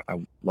community. And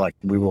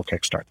we will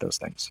kickstart those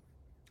things.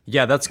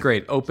 Yeah, that's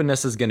great.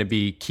 Openness is going to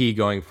be key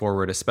going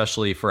forward,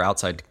 especially for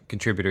outside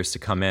contributors to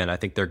come in. I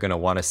think they're going to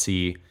want to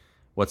see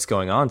what's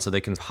going on so they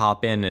can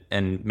hop in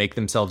and make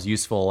themselves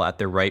useful at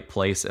the right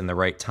place and the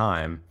right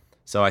time.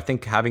 So I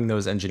think having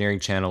those engineering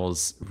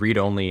channels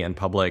read-only and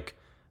public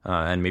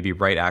and maybe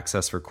write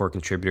access for core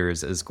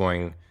contributors is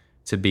going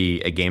to be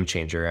a game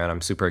changer. And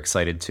I'm super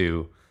excited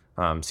to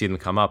see them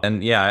come up.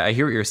 And yeah, I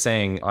hear what you're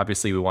saying.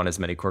 Obviously, we want as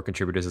many core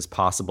contributors as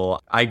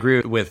possible. I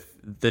agree with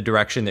the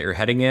direction that you're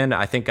heading in.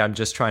 I think I'm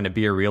just trying to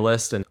be a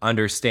realist and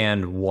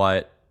understand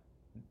what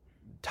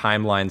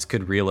timelines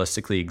could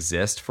realistically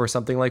exist for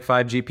something like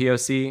 5G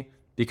POC,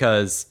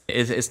 because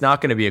it's not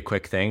going to be a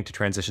quick thing to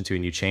transition to a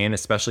new chain,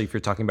 especially if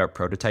you're talking about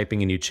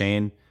prototyping a new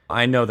chain.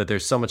 I know that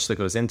there's so much that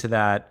goes into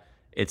that.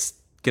 It's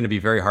going to be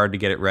very hard to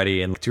get it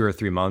ready in 2 or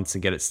 3 months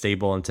and get it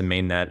stable into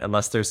mainnet,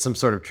 unless there's some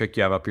sort of trick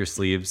you have up your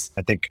sleeves.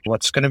 I think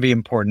what's going to be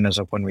important is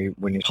when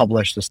you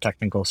publish this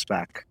technical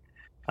spec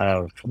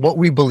of what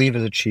we believe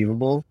is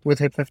achievable with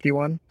HIP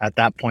 51, at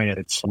that point,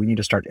 we need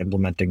to start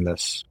implementing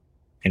this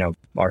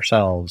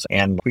ourselves.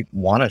 And we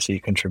want to see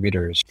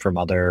contributors from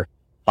other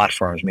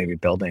platforms maybe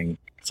building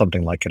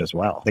something like it as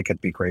well. I think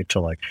it'd be great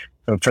to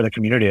for the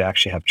community to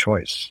actually have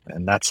choice.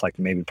 And that's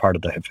maybe part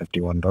of the HIP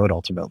 51 vote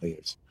ultimately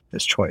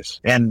is choice.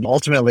 And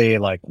ultimately,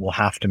 we'll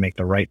have to make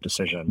the right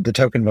decision. The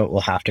token vote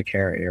will have to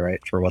carry, right,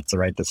 for what the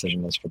right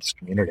decision is for this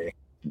community.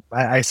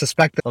 I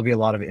suspect that there'll be a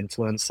lot of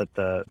influence that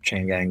the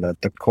chain gang,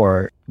 the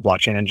core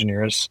blockchain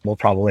engineers will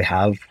probably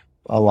have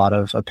a lot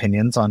of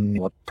opinions on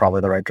what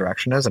probably the right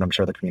direction is. And I'm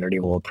sure the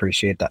community will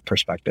appreciate that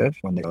perspective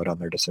when they vote on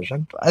their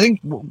decision. I think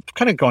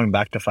kind of going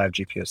back to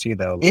 5G POC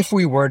though, if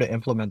we were to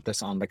implement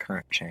this on the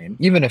current chain,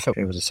 even if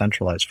it was a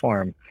centralized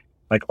form,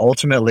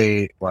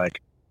 ultimately,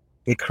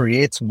 it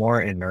creates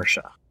more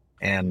inertia.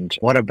 And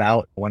what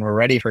about when we're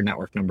ready for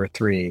network number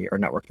 3 or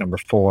network number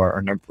 4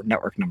 or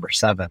network number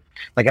 7?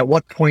 At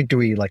what point do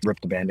we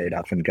rip the Band-Aid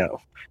off and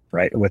go,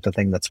 right? With the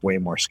thing that's way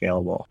more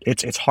scalable.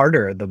 It's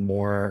harder the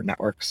more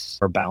networks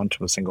are bound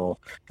to a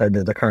single,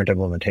 the current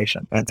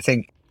implementation. And I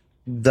think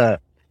the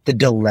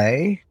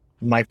delay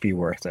might be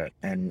worth it.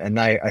 And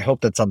I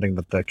hope that's something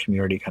that the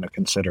community kind of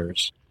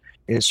considers,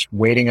 is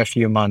waiting a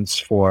few months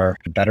for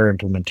better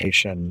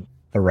implementation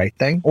the right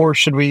thing, or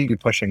should we be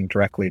pushing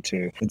directly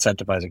to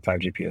incentivizing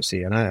 5G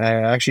POC? And I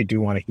actually do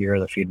want to hear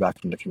the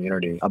feedback from the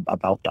community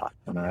about that.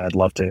 And I'd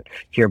love to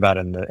hear about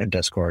it in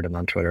Discord and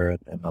on Twitter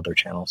and other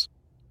channels.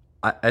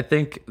 I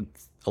think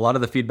a lot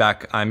of the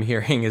feedback I'm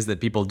hearing is that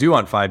people do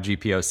want 5G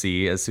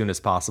POC as soon as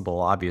possible.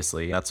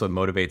 Obviously, that's what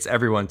motivates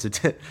everyone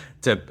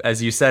to,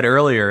 as you said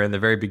earlier in the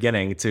very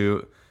beginning,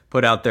 to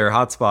put out their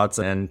hotspots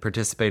and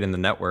participate in the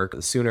network.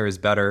 The sooner is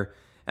better.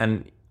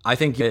 And I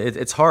think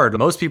it's hard.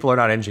 Most people are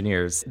not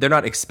engineers. They're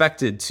not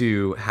expected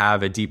to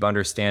have a deep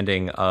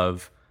understanding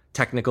of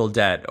technical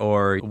debt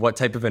or what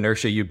type of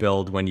inertia you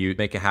build when you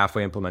make a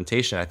halfway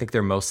implementation. I think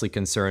they're mostly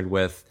concerned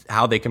with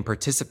how they can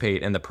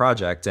participate in the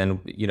project and,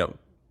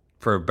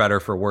 for better,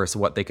 for worse,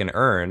 what they can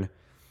earn.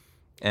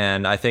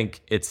 And I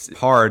think it's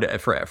hard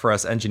for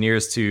us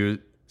engineers to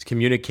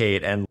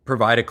communicate and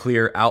provide a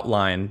clear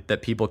outline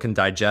that people can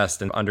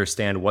digest and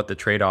understand what the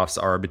trade-offs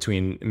are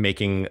between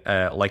making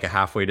like a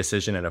halfway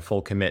decision and a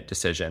full commit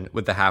decision,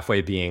 with the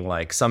halfway being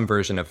like some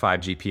version of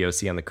 5G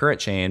POC on the current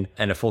chain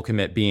and a full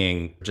commit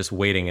being just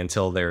waiting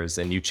until there's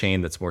a new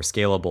chain that's more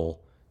scalable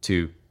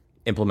to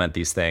implement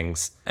these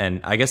things.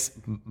 And I guess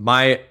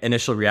my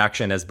initial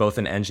reaction as both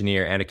an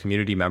engineer and a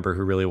community member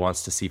who really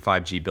wants to see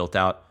 5G built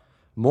out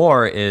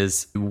more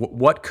is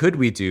what could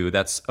we do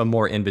that's a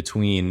more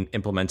in-between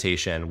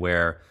implementation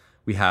where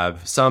we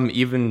have some,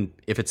 even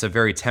if it's a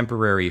very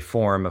temporary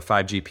form of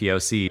 5G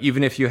POC,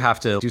 even if you have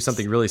to do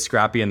something really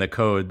scrappy in the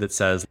code that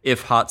says,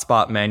 if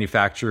hotspot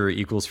manufacturer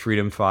equals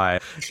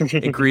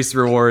FreedomFi, increase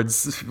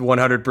rewards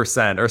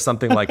 100% or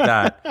something like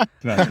that.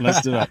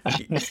 Let's do that.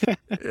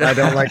 I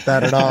don't like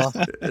that at all.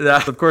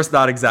 That's of course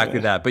not exactly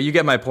that, but you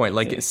get my point.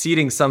 Like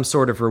seeding some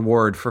sort of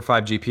reward for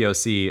 5G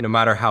POC, no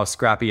matter how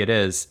scrappy it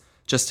is,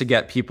 just to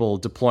get people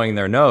deploying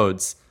their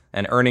nodes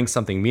and earning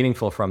something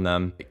meaningful from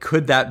them.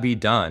 Could that be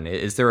done?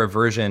 Is there a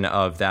version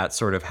of that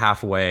sort of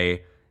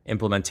halfway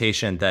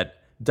implementation that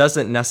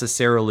doesn't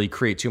necessarily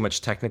create too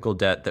much technical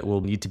debt that will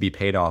need to be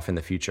paid off in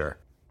the future?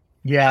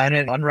 Yeah,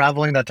 and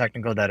unraveling that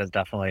technical debt is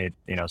definitely,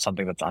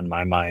 something that's on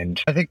my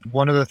mind. I think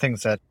one of the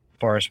things that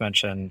Boris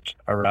mentioned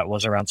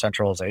was around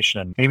centralization.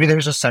 And maybe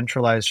there's a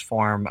centralized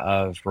form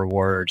of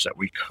rewards that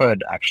we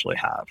could actually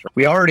have.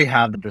 We already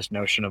have this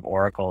notion of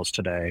oracles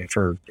today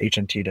for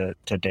HNT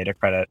to data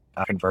credit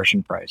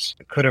conversion price.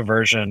 Could a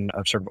version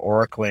of sort of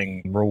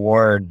oracling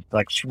reward,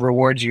 like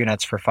rewards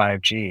units for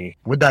 5G,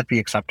 would that be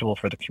acceptable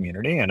for the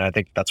community? And I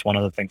think that's one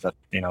of the things that,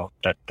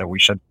 that we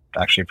should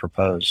actually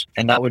propose.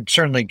 And that would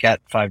certainly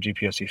get 5G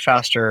POC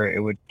faster.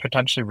 It would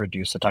potentially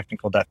reduce the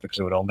technical debt because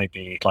it would only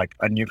be like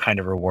a new kind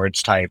of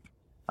rewards type,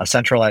 a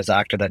centralized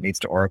actor that needs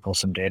to oracle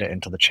some data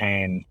into the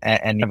chain,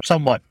 and a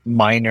somewhat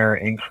minor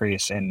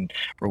increase in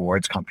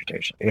rewards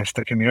computation. If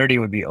the community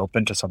would be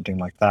open to something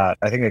like that,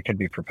 I think it could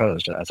be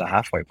proposed as a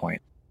halfway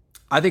point.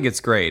 I think it's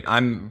great.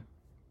 I'm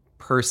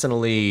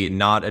personally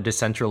not a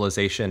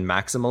decentralization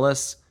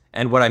maximalist.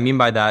 And what I mean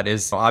by that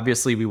is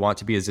obviously we want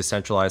to be as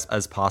decentralized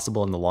as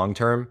possible in the long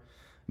term,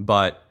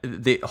 but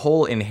the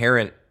whole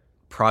inherent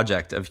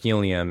project of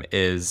Helium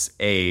is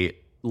a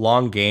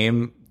long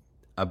game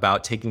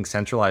about taking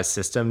centralized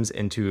systems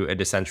into a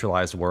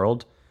decentralized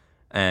world.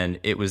 And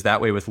it was that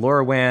way with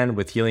LoRaWAN,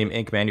 with Helium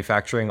Inc.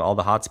 manufacturing all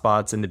the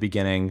hotspots in the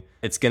beginning.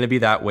 It's going to be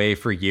that way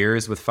for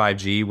years with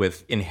 5G,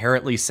 with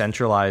inherently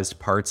centralized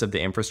parts of the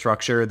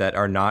infrastructure that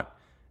are not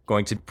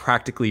going to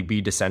practically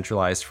be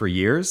decentralized for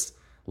years,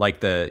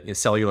 like the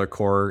cellular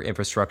core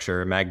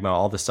infrastructure, Magma,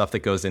 all the stuff that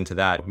goes into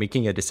that.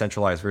 Making a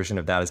decentralized version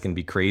of that is going to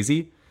be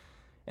crazy.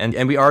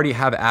 And we already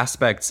have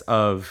aspects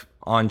of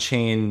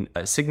on-chain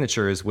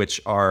signatures which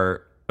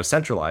are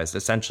centralized,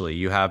 essentially.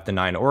 You have the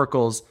 9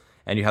 oracles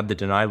and you have the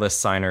deny list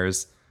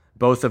signers,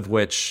 both of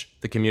which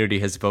the community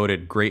has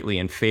voted greatly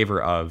in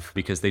favor of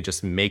because they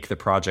just make the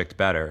project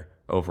better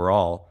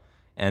overall.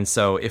 And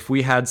so if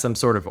we had some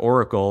sort of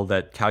oracle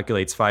that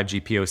calculates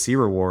 5G POC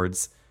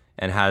rewards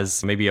and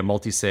has maybe a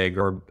multisig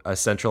or a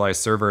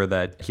centralized server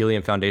that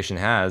Helium Foundation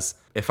has,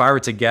 if I were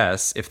to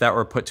guess, if that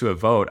were put to a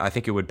vote, I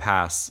think it would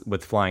pass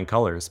with flying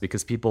colors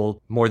because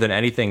people, more than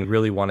anything,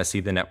 really want to see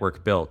the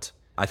network built.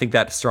 I think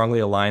that strongly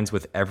aligns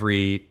with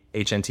every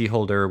HNT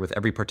holder, with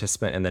every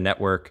participant in the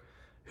network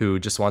who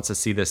just wants to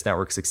see this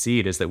network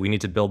succeed, is that we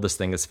need to build this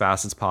thing as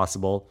fast as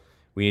possible.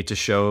 We need to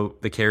show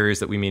the carriers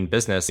that we mean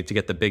business to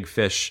get the big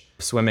fish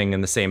swimming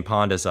in the same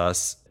pond as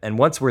us. And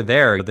once we're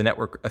there, the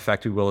network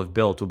effect we will have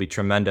built will be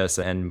tremendous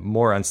and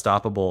more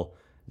unstoppable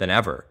than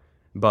ever.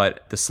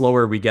 But the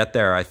slower we get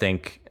there, I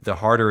think, the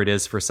harder it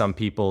is for some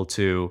people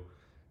to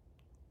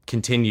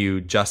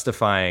continue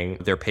justifying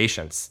their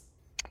patience.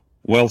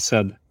 Well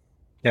said.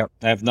 Yep.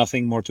 I have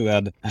nothing more to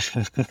add.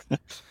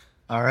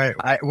 All right.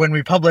 When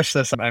we publish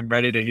this, I'm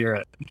ready to hear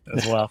it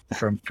as well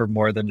from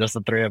more than just the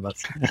three of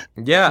us.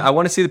 Yeah, I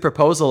want to see the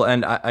proposal.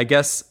 And I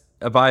guess,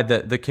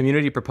 Abhay, the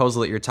community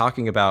proposal that you're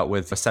talking about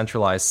with a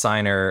centralized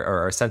signer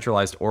or a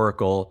centralized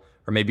oracle,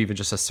 or maybe even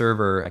just a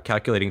server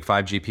calculating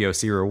 5G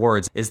POC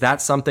rewards, is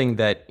that something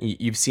that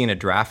you've seen a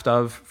draft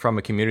of from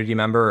a community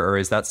member, or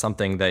is that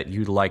something that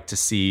you'd like to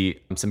see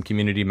some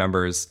community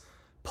members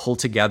pull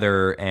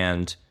together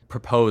and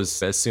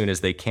propose as soon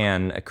as they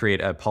can, create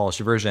a polished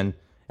version?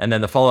 And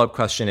then the follow-up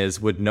question is,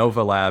 would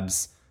Nova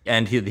Labs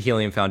and the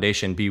Helium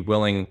Foundation be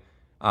willing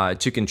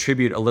to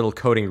contribute a little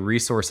coding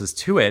resources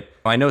to it?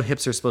 I know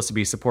HIPs are supposed to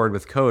be supported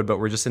with code, but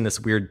we're just in this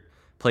weird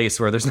place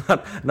where there's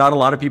not a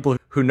lot of people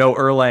who know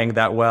Erlang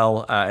that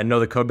well and know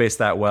the code base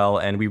that well,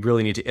 and we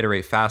really need to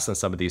iterate fast on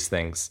some of these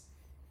things.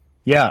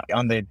 Yeah,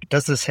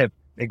 does this HIP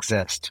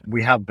exist?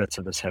 We have bits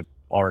of this HIP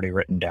already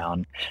written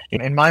down.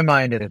 In my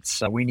mind,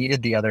 it's we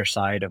needed the other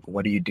side of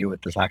what do you do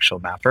with this actual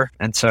mapper.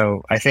 And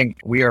so I think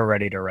we are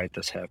ready to write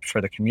this HIP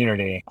for the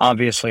community.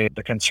 Obviously,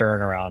 the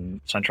concern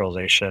around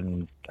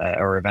centralization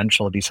or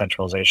eventual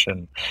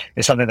decentralization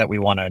is something that we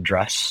want to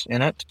address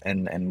in it.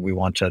 And we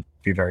want to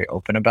be very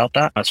open about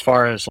that. As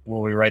far as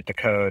will we write the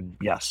code?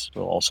 Yes,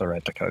 we'll also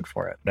write the code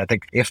for it. I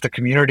think if the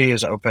community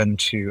is open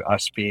to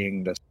us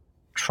being this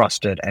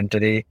trusted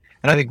entity,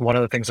 and I think one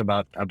of the things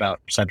about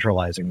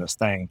centralizing this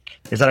thing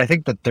is that I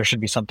think that there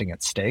should be something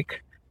at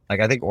stake.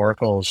 Like I think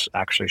oracles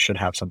actually should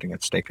have something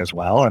at stake as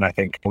well. And I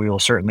think we will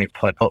certainly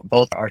put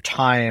both our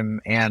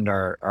time and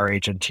our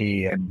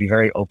agency and be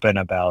very open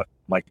about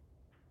like,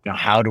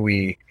 how do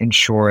we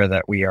ensure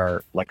that we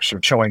are like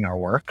sort of showing our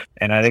work?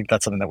 And I think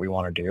that's something that we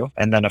want to do.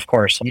 And then of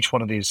course, each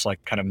one of these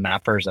like kind of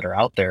mappers that are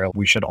out there,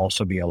 we should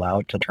also be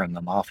allowed to turn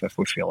them off if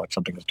we feel like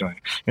something is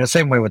doing.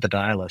 Same way with the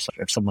deny list.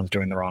 If someone's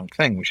doing the wrong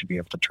thing, we should be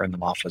able to turn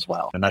them off as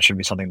well. And that should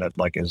be something that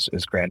like is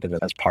granted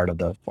as part of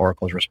the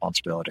oracle's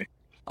responsibility.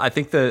 I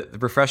think the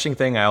refreshing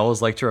thing I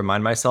always like to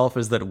remind myself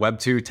is that Web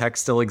 2 tech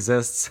still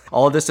exists.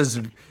 All of this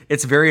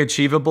it's very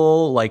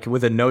achievable, like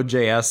with a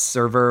Node.js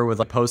server with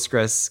a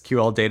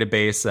PostgreSQL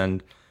database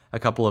and a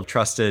couple of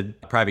trusted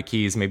private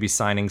keys, maybe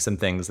signing some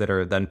things that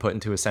are then put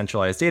into a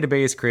centralized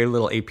database, create a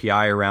little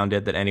API around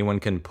it that anyone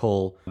can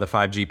pull the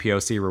 5G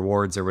POC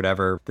rewards or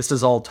whatever. This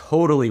is all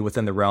totally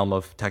within the realm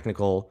of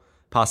technical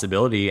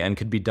possibility and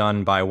could be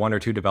done by one or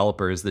two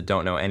developers that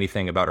don't know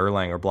anything about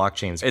Erlang or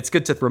blockchains. It's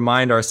good to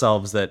remind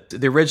ourselves that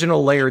the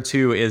original layer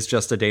 2 is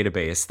just a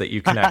database that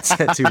you connect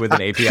to with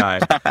an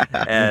API,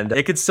 and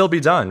it could still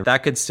be done.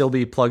 That could still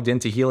be plugged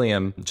into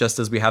Helium, just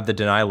as we have the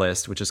deny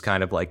list, which is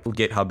kind of like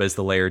GitHub is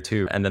the layer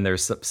 2, and then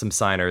there's some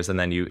signers, and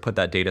then you put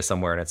that data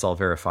somewhere and it's all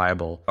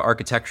verifiable.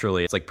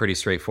 Architecturally, it's like pretty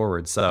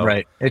straightforward. So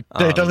right, it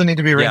doesn't need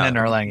to be written in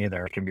Erlang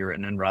either. It can be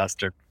written in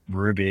Rust or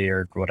Ruby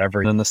or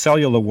whatever. In the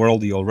cellular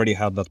world, you already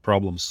have that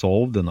problem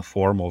solved in the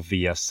form of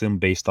the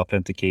SIM-based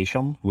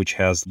authentication, which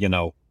has,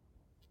 like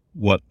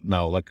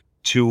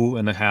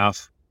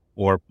 2.5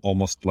 or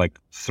almost like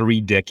 3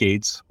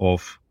 decades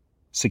of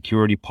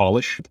security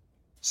polish.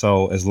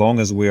 So as long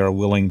as we are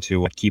willing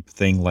to keep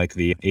things like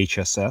the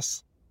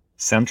HSS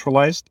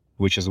centralized,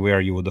 which is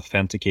where you would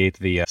authenticate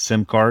the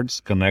SIM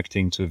cards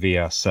connecting to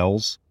the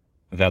cells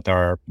that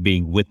are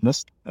being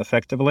witnessed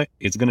effectively,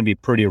 it's going to be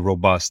pretty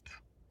robust,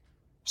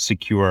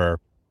 secure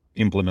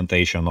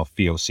implementation of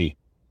POC.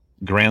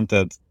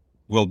 Granted,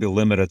 we'll be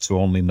limited to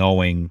only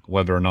knowing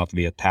whether or not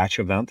the attach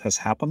event has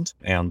happened.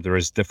 And there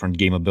is different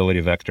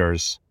gameability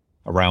vectors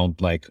around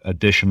like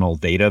additional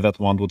data that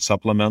one would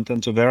supplement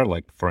into there,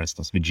 like for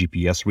instance, the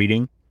GPS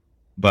reading.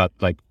 But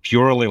like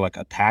purely like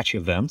attach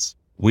events,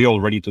 we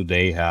already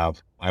today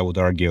have, I would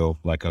argue,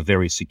 like a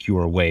very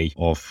secure way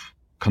of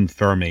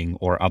confirming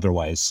or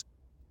otherwise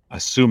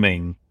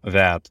assuming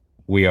that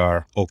we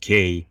are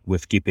okay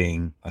with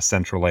keeping a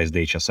centralized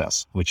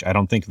HSS, which I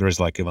don't think there's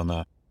like even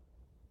a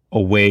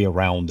way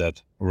around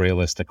it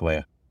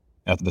realistically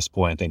at this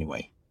point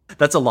anyway.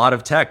 That's a lot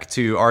of tech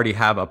to already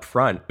have up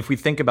front. If we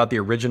think about the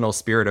original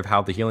spirit of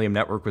how the Helium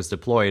network was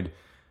deployed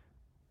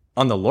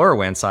on the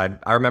LoRaWAN side,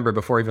 I remember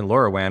before even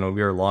LoRaWAN, when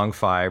we were Long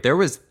 5, there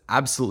was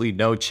absolutely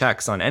no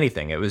checks on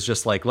anything. It was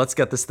just like, let's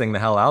get this thing the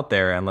hell out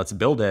there and let's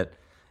build it.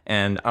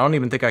 And I don't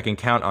even think I can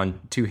count on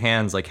two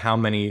hands like how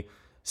many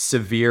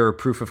severe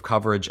proof of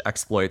coverage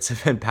exploits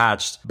have been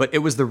patched, but it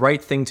was the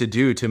right thing to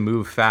do to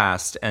move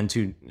fast and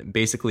to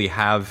basically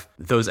have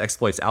those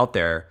exploits out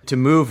there. To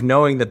move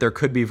knowing that there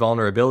could be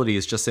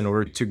vulnerabilities just in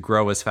order to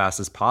grow as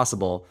fast as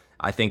possible,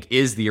 I think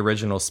is the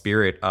original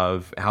spirit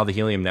of how the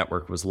Helium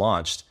network was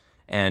launched.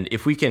 And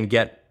if we can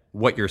get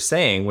what you're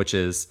saying, which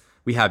is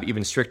we have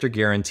even stricter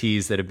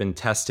guarantees that have been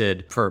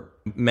tested for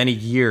many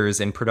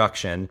years in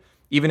production,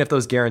 even if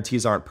those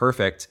guarantees aren't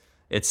perfect,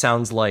 it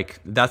sounds like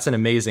that's an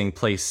amazing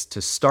place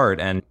to start.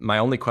 And my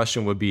only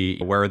question would be,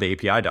 where are the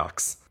API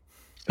docs?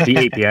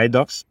 The API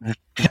docs?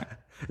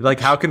 Like,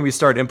 how can we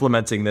start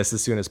implementing this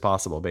as soon as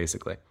possible,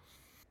 basically?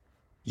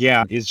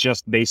 Yeah, it's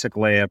just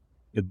basically,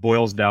 it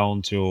boils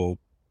down to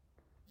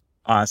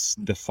us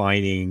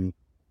defining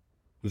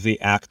the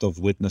act of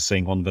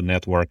witnessing on the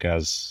network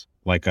as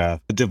like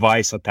a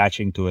device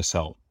attaching to a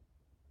cell.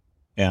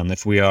 And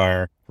if we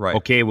are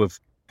okay with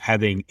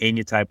having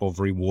any type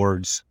of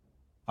rewards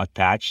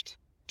attached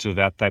to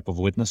that type of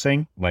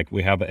witnessing, like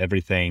we have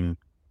everything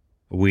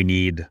we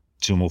need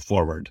to move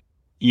forward,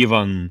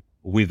 even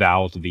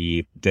without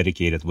the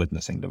dedicated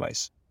witnessing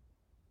device,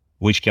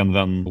 which can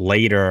then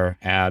later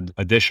add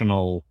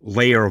additional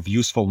layer of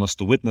usefulness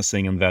to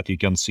witnessing, in that you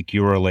can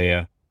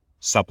securely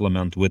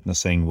supplement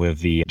witnessing with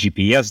the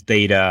GPS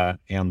data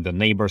and the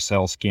neighbor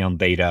cell scan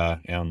data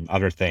and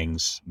other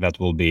things that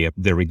will be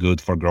very good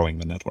for growing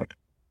the network.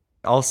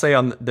 I'll say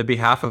on the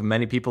behalf of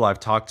many people I've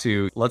talked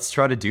to, let's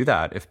try to do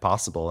that if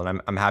possible.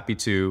 And I'm happy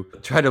to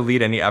try to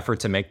lead any effort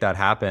to make that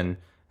happen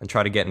and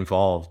try to get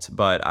involved.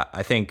 But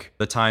I think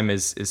the time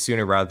is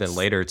sooner rather than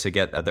later to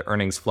get the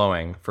earnings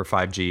flowing for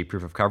 5G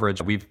proof of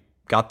coverage. We've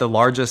got the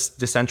largest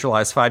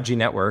decentralized 5G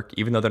network,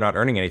 even though they're not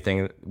earning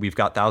anything. We've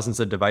got thousands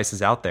of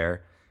devices out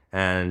there.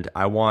 And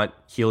I want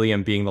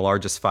Helium being the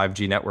largest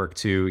 5G network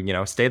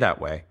to, stay that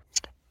way.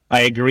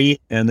 I agree,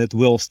 and it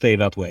will stay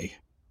that way.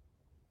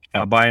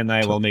 Abhay and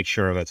I will make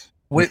sure of it.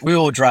 We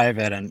will drive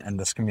it, and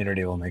this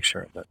community will make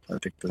sure of it. I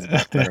think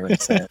that's the better way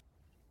to say it.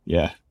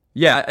 Yeah.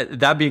 Yeah,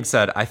 that being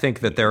said, I think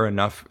that there are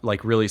enough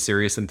really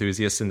serious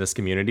enthusiasts in this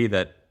community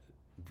that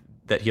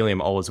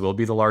Helium always will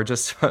be the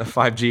largest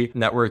 5G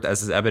network,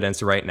 as is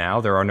evidenced right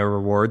now. There are no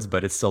rewards,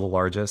 but it's still the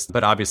largest.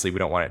 But obviously, we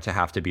don't want it to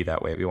have to be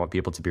that way. We want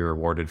people to be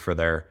rewarded for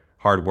their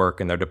hard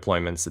work and their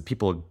deployments.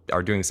 People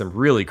are doing some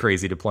really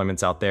crazy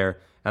deployments out there.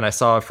 And I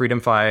saw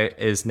FreedomFi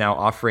is now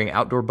offering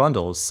outdoor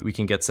bundles. We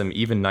can get some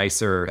even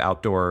nicer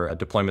outdoor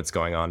deployments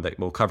going on that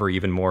will cover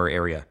even more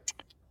area.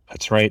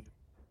 That's right.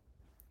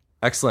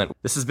 Excellent.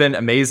 This has been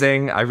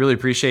amazing. I really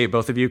appreciate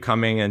both of you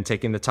coming and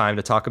taking the time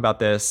to talk about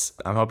this.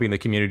 I'm hoping the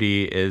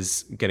community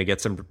is going to get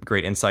some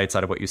great insights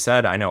out of what you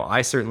said. I know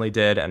I certainly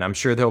did, and I'm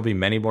sure there will be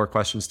many more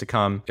questions to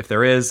come. If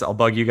there is, I'll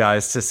bug you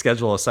guys to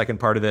schedule a second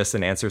part of this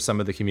and answer some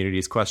of the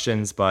community's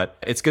questions. But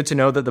it's good to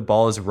know that the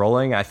ball is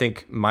rolling. I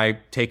think my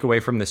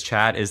takeaway from this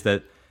chat is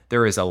that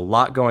there is a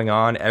lot going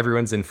on.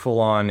 Everyone's in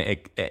full-on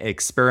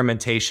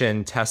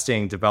experimentation,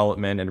 testing,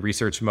 development, and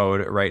research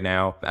mode right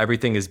now.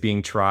 Everything is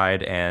being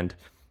tried, and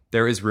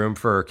there is room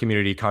for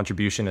community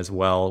contribution as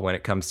well when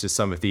it comes to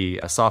some of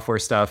the software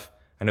stuff.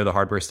 I know the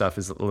hardware stuff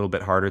is a little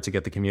bit harder to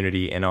get the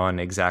community in on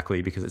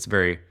exactly because it's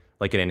very,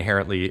 it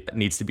inherently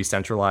needs to be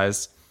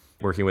centralized,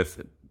 working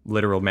with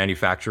literal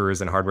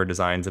manufacturers and hardware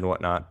designs and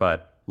whatnot.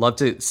 But love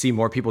to see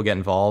more people get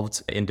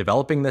involved in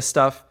developing this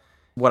stuff.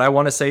 What I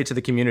want to say to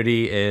the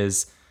community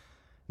is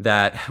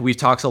that we've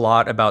talked a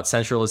lot about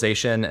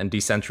centralization and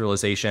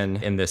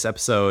decentralization in this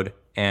episode.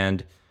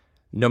 And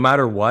no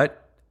matter what,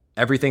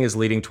 everything is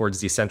leading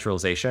towards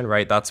decentralization,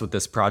 right? That's what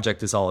this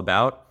project is all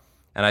about.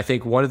 And I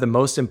think one of the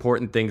most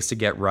important things to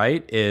get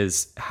right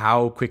is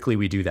how quickly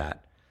we do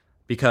that.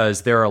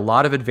 Because there are a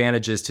lot of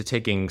advantages to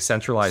taking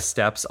centralized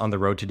steps on the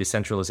road to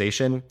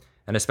decentralization.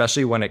 And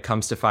especially when it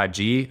comes to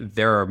 5G,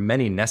 there are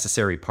many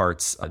necessary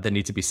parts that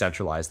need to be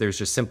centralized. There's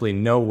just simply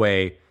no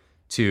way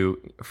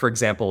to, for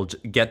example,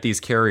 get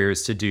these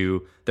carriers to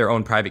do their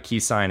own private key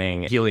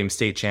signing, Helium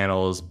state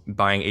channels,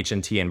 buying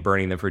HNT and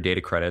burning them for data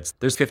credits.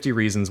 There's 50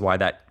 reasons why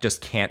that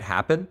just can't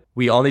happen.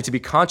 We all need to be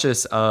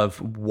conscious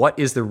of what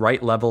is the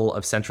right level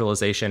of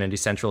centralization and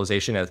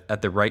decentralization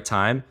at the right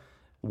time,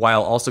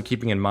 while also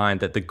keeping in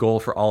mind that the goal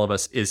for all of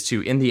us is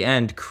to, in the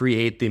end,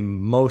 create the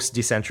most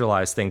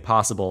decentralized thing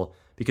possible,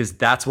 because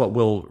that's what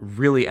will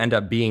really end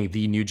up being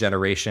the new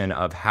generation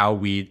of how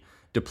we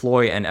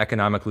deploy and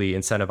economically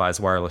incentivize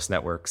wireless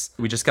networks.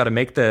 We just got to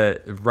make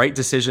the right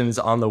decisions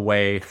on the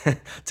way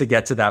to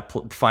get to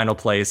that final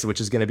place,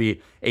 which is going to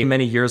be a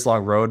many years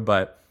long road.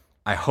 But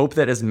I hope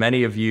that as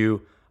many of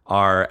you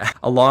are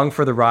along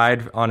for the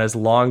ride on as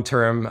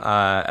long-term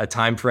a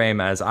time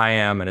frame as I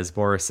am and as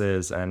Boris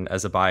is and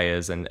as Abhay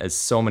is and as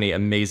so many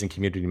amazing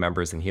community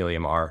members in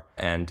Helium are.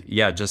 And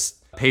yeah, just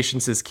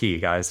patience is key,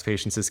 guys.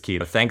 Patience is key.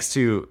 Thanks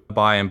to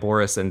Abhay and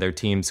Boris and their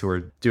teams who are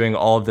doing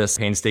all of this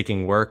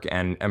painstaking work.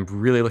 And I'm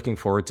really looking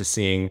forward to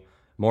seeing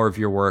more of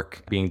your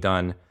work being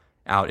done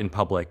out in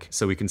public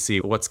so we can see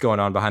what's going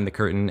on behind the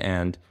curtain.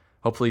 And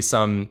hopefully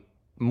some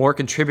more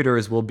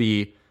contributors will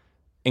be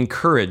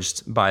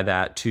encouraged by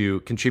that to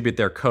contribute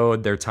their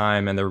code, their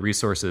time, and their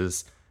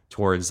resources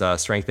towards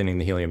strengthening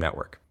the Helium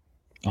network.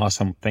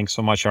 Awesome. Thanks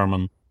so much,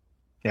 Armin.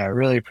 Yeah, I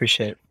really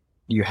appreciate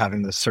you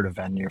having this sort of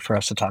venue for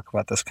us to talk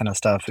about this kind of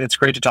stuff. It's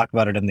great to talk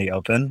about it in the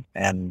open,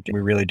 and we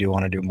really do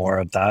want to do more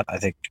of that. I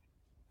think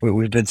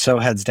we've been so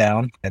heads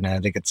down, and I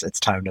think it's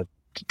time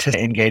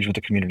to engage with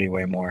the community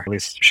way more, at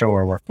least show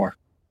our work more.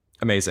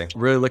 Amazing.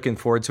 Really looking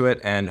forward to it,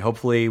 and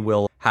hopefully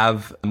we'll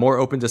have more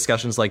open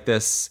discussions like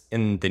this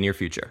in the near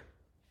future.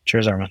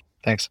 Cheers, Armin.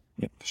 Thanks.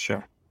 Yep,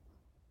 sure.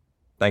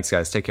 Thanks,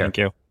 guys. Take care. Thank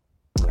you.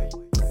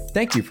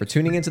 Thank you for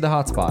tuning into The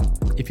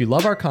Hotspot. If you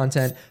love our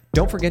content,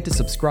 don't forget to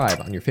subscribe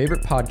on your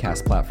favorite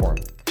podcast platform.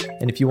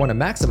 And if you want to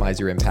maximize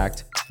your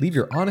impact, leave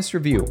your honest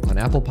review on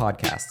Apple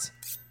Podcasts.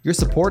 Your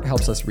support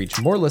helps us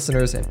reach more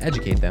listeners and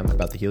educate them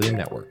about the Helium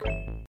network.